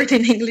for the word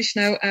in English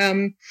now,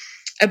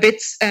 a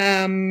bit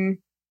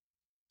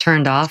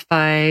turned off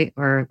by,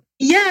 or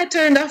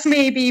turned off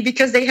maybe,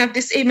 because they have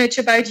this image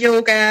about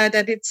yoga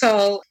that it's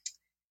all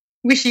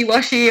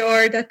wishy-washy,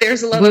 or that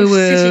there's a lot Woo-woo,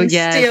 of sitting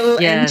yes, still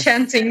and yes.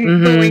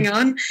 chanting going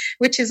on,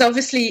 which is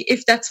obviously,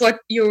 if that's what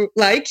you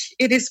like,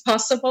 it is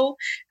possible.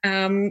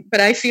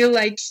 But I feel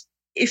like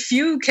if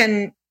you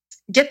can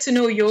get to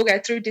know yoga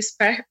through this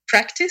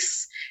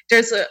practice,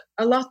 there's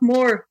a lot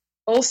more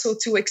also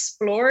to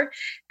explore.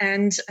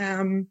 And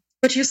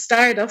but you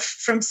start off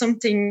from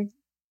something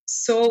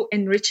so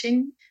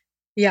enriching.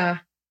 Yeah.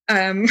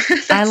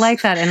 I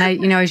like that. And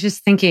I was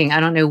just thinking, I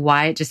don't know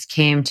why it just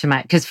came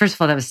to because first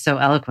of all, that was so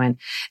eloquent.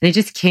 And it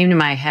just came to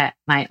my head,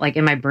 like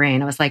in my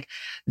brain. I was like,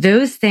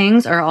 those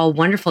things are all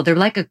wonderful. They're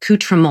like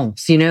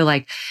accoutrements,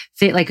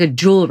 like a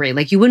jewelry.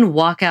 Like you wouldn't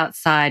walk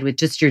outside with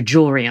just your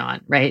jewelry on,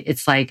 right?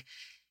 It's like,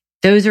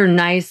 those are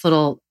nice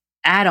little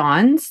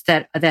add-ons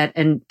that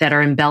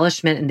are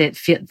embellishment and that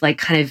feel like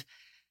kind of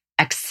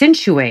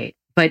accentuate,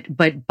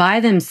 but by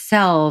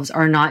themselves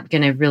are not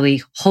going to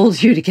really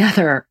hold you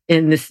together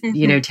in this,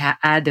 to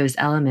add those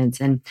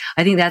elements. And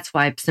I think that's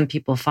why some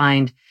people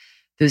find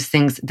those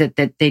things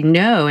that they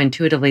know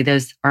intuitively,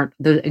 those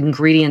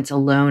ingredients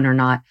alone are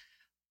not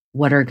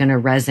what are going to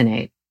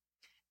resonate.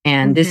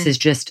 And this is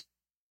just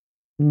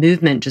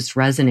movement just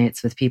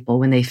resonates with people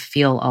when they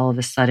feel all of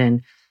a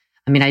sudden.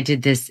 I mean, I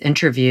did this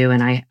interview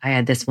and I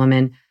had this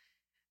woman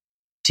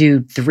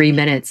do 3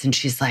 minutes and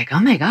she's like, oh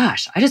my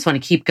gosh, I just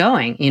want to keep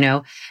going,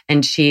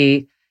 and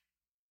she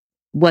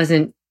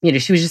wasn't,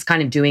 she was just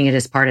kind of doing it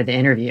as part of the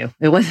interview.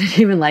 It wasn't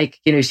even like,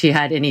 she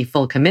had any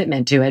full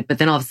commitment to it, but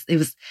then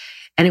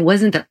it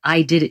wasn't that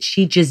I did it.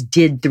 She just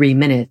did 3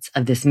 minutes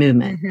of this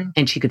movement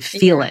and she could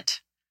feel it.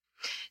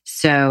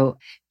 So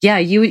yeah,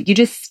 you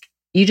just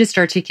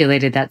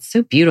articulated that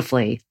so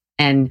beautifully.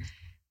 And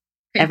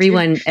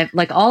everyone,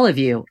 like all of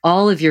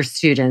your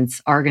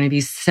students are going to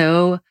be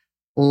so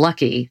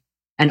lucky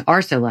and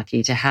are so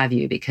lucky to have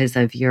you because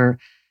of your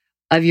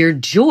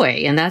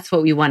joy. And that's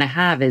what we want to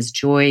have, is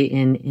joy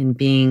in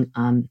being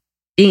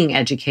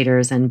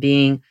educators and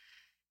being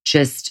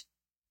just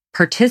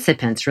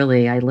participants.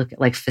 Really, I look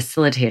at like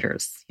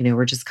facilitators,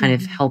 we're just kind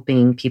of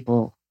helping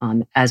people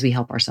as we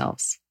help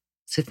ourselves.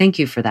 So thank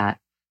you for that.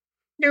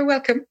 You're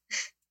welcome.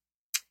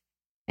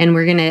 And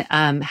we're going to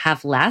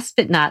have, last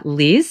but not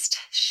least,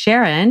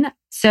 Sharon.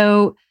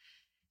 So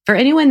for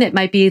anyone that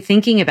might be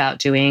thinking about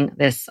doing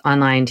this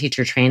online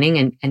teacher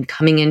training and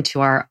coming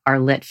into our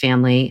LIT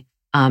family,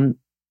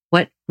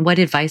 what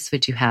advice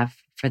would you have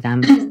for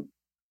them?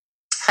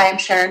 Hi, I'm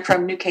Sharon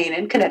from New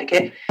Canaan,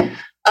 Connecticut.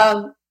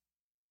 I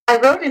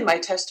wrote in my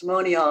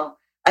testimonial,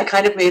 I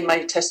kind of made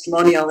my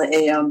testimonial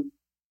a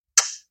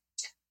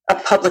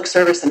public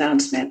service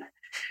announcement.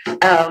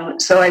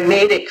 So I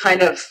made it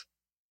kind of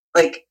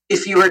like,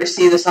 if you were to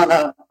see this on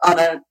a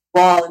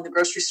wall in the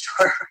grocery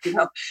store,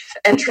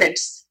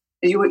 entrance,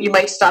 you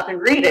might stop and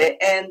read it.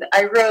 And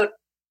I wrote,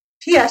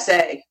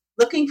 PSA,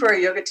 looking for a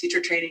yoga teacher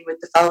training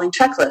with the following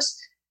checklist: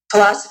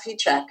 philosophy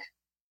check,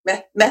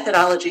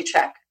 methodology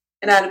check,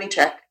 anatomy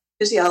check,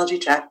 physiology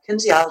check,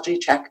 kinesiology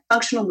check,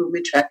 functional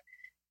movement check,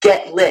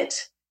 get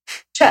lit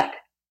check.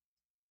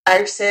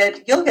 I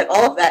said, you'll get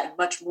all of that and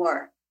much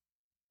more.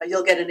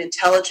 You'll get an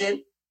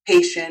intelligent,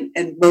 patient,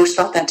 and most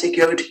authentic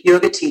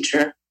yoga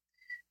teacher,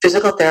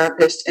 physical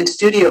therapist, and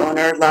studio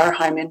owner, Lara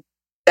Hyman,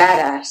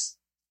 badass.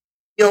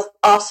 You'll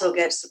also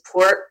get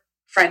support,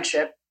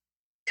 friendship,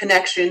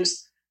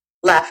 connections,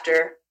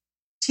 laughter,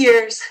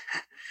 tears,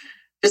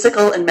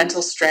 physical and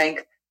mental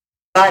strength,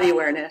 body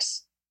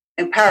awareness,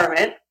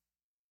 empowerment,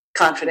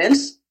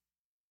 confidence,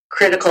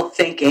 critical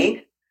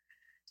thinking.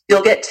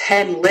 You'll get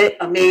 10 lit,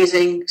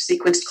 amazing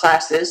sequenced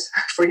classes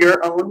for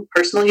your own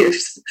personal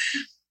use.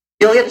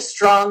 You'll get a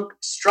strong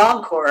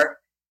core,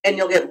 and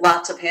you'll get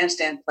lots of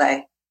handstand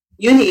play.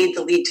 You need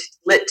the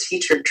LIT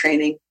teacher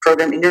training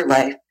program in your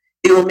life.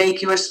 It will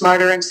make you a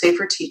smarter and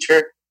safer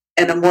teacher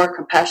and a more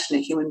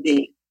compassionate human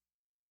being.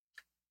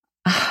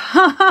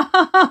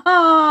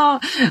 I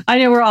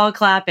know we're all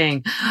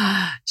clapping.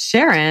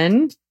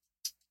 Sharon,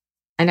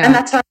 I know. And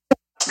that's how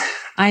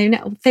I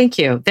know. Thank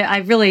you. I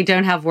really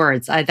don't have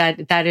words.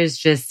 That is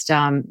just,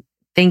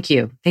 thank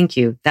you. Thank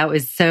you. That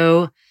was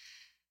so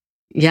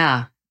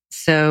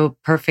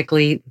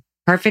perfectly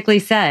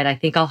said. I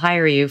think I'll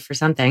hire you for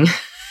something.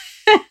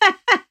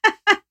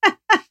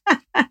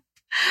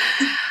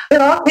 It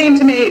all came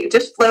to me,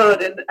 just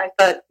flowed, and I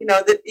thought,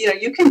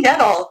 you can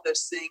get all of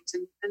those things,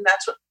 and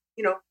that's what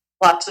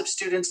lots of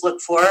students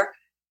look for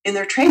in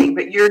their training,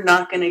 but you're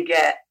not going to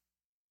get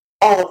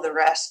all of the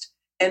rest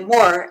and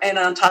more. And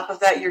on top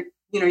of that, your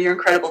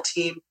incredible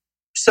team,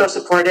 so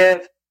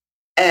supportive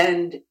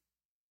and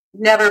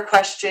never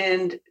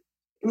questioned.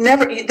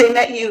 They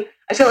met you.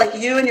 I feel like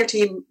you and your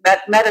team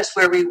met us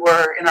where we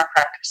were in our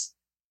practice.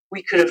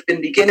 We could have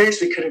been beginners.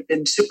 We could have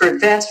been super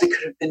advanced. We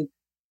could have been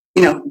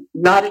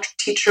not a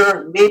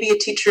teacher, maybe a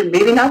teacher,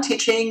 maybe not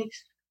teaching.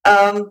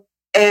 And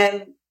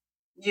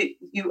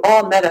you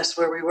all met us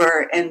where we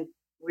were, and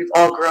we've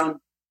all grown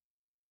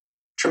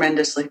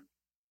tremendously.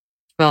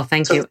 Well,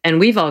 thank you. And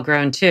we've all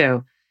grown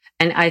too.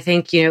 And I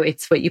think,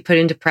 it's what you put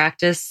into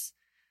practice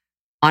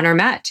on our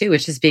mat too,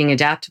 which is being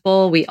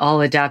adaptable. We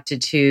all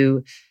adapted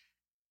to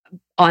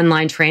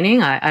online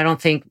training. I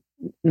don't think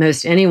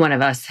most any one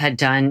of us had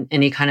done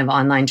any kind of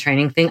online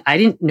training thing. I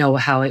didn't know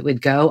how it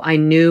would go. I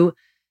knew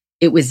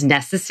it was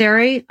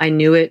necessary. I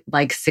knew it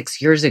like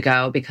 6 years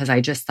ago because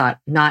I just thought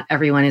not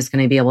everyone is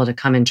going to be able to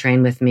come and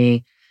train with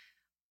me.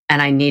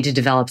 And I need to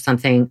develop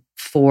something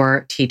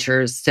for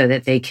teachers so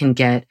that they can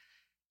get,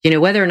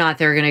 whether or not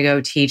they're going to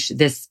go teach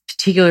this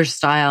particular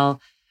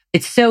style.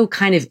 It's so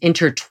kind of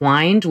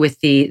intertwined with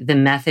the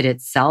method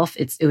itself.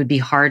 It would be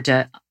hard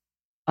to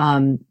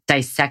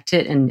dissect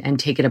it and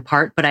take it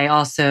apart. But I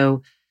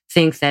also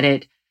think that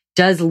it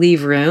does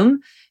leave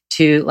room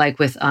to, like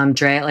with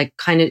Drea, like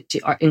kind of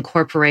to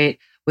incorporate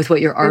with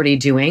what you're already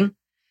doing.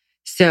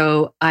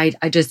 So I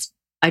just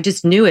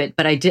knew it,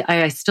 but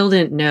I still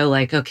didn't know,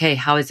 like, okay,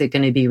 how is it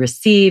going to be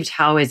received?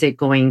 How is it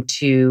going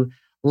to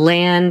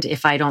land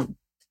if I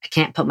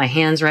can't put my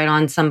hands right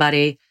on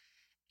somebody?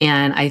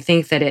 And I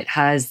think that it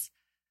has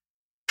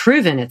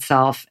proven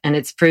itself, and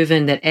it's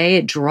proven that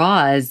it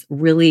draws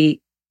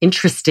really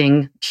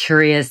interesting,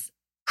 curious,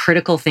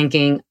 critical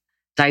thinking,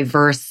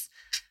 diverse,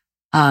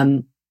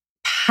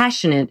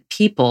 passionate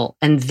people.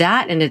 And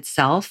that in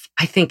itself,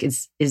 I think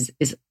is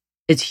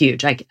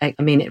huge. I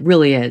mean, it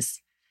really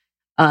is.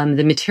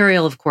 The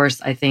material, of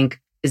course, I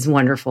think is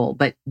wonderful,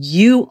 but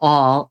you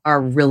all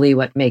are really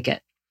what make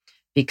it,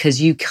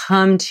 because you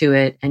come to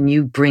it and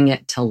you bring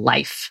it to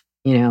life.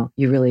 You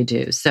really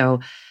do. So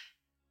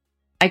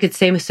I could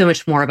say so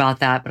much more about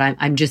that, but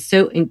I'm just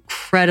so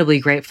incredibly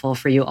grateful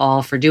for you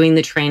all for doing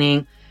the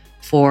training,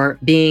 for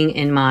being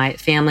in my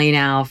family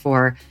now,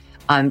 for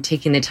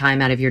taking the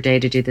time out of your day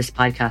to do this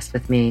podcast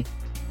with me.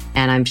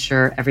 And I'm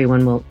sure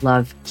everyone will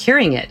love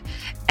hearing it.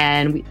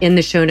 And in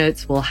the show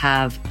notes, we'll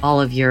have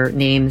all of your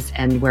names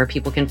and where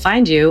people can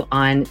find you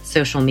on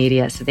social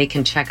media so they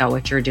can check out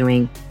what you're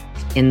doing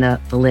in the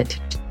lit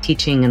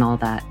teaching and all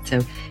that.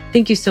 So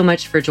thank you so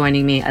much for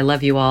joining me. I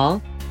love you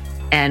all.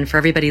 And for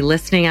everybody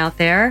listening out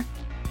there,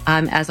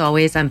 as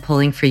always, I'm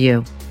pulling for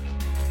you.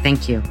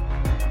 Thank you.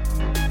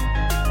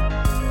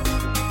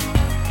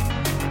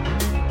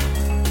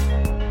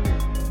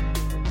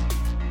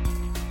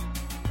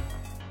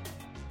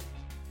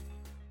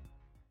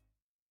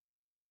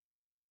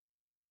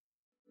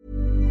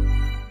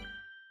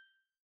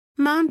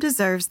 Mom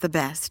deserves the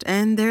best,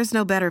 and there's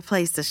no better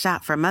place to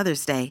shop for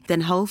Mother's Day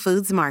than Whole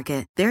Foods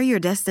Market. They're your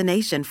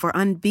destination for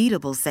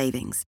unbeatable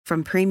savings,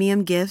 from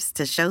premium gifts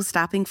to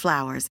show-stopping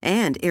flowers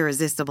and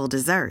irresistible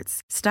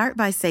desserts. Start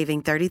by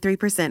saving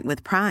 33%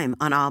 with Prime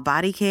on all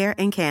body care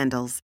and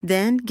candles.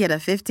 Then get a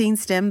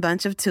 15-stem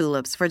bunch of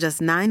tulips for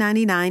just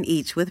 $9.99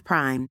 each with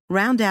Prime.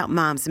 Round out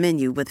Mom's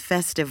menu with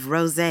festive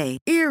rosé,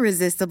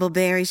 irresistible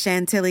berry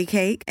chantilly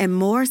cake, and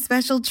more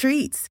special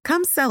treats.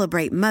 Come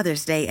celebrate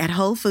Mother's Day at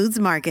Whole Foods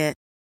Market.